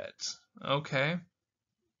know yet. Okay,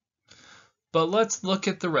 but let's look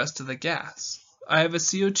at the rest of the gas. I have a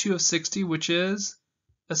CO2 of 60, which is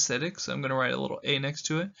acidic, so I'm going to write a little A next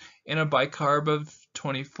to it, and a bicarb of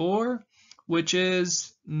 24, which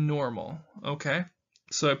is normal. Okay,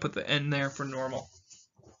 so I put the N there for normal.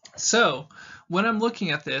 So when I'm looking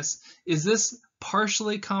at this, is this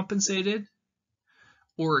partially compensated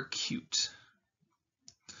or acute?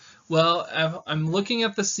 Well, I'm looking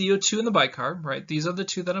at the CO2 and the bicarb, right? These are the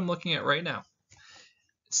two that I'm looking at right now.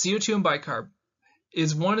 CO2 and bicarb.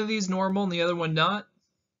 Is one of these normal and the other one not?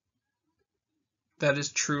 That is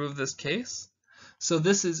true of this case. So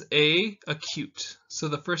this is A, acute. So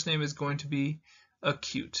the first name is going to be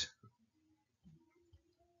acute.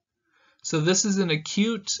 So this is an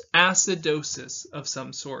acute acidosis of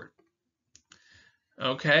some sort.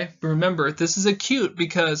 Okay, but remember, this is acute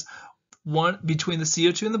because between the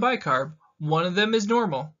CO2 and the bicarb, one of them is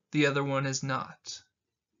normal, the other one is not.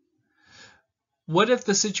 What if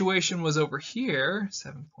the situation was over here,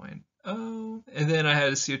 7.0, and then I had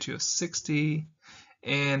a CO2 of 60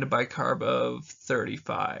 and a bicarb of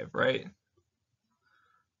 35, right?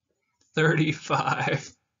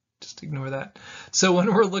 35. Just ignore that. So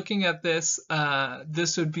when we're looking at this,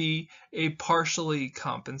 this would be a partially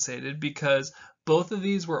compensated because both of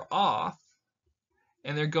these were off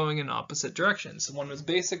and they're going in opposite directions. So one was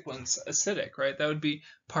basic, one's acidic, right? That would be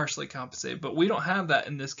partially compensated, but we don't have that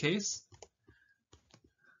in this case.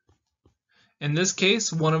 In this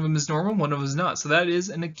case, one of them is normal, one of them is not. So that is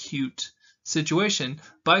an acute situation.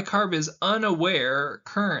 Bicarb is unaware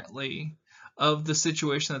currently of the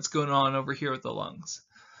situation that's going on over here with the lungs.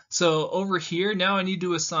 So over here, now I need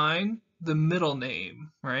to assign the middle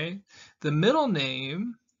name, right? The middle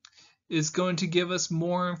name is going to give us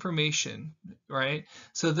more information, right?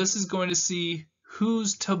 So this is going to see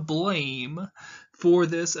who's to blame for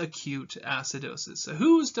this acute acidosis. So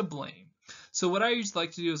who's to blame? So what I usually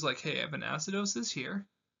like to do is like, hey, I have an acidosis here.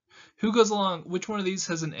 Who goes along? Which one of these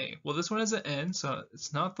has an A? Well, this one has an N, so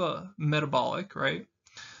it's not the metabolic, right?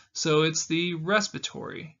 So it's the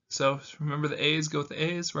respiratory. So remember the A's go with the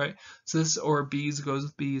A's, right? So this, or B's goes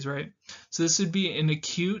with B's, right? So this would be an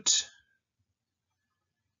acute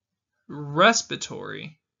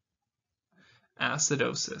respiratory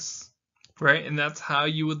acidosis, right? And that's how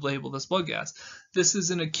you would label this blood gas. This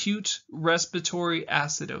is an acute respiratory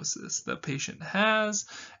acidosis the patient has,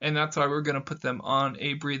 and that's why we're going to put them on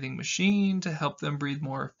a breathing machine to help them breathe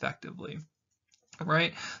more effectively.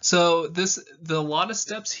 Right, so a lot of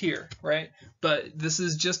steps here, right? But this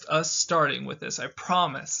is just us starting with this. I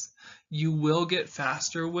promise you will get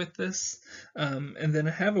faster with this. And then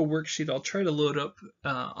I have a worksheet I'll try to load up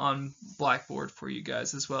on Blackboard for you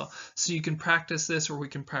guys as well, so you can practice this, or we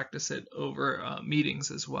can practice it over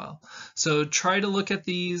meetings as well. So try to look at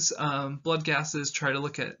these blood gases. Try to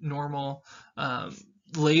look at normal.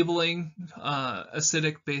 Labeling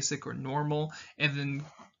acidic, basic, or normal, and then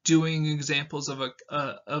doing examples of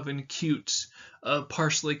an acute,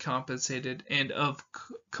 partially compensated, and of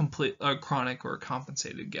complete chronic or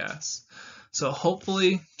compensated gas. So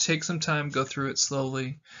hopefully take some time, go through it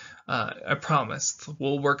slowly. I promise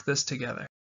we'll work this together.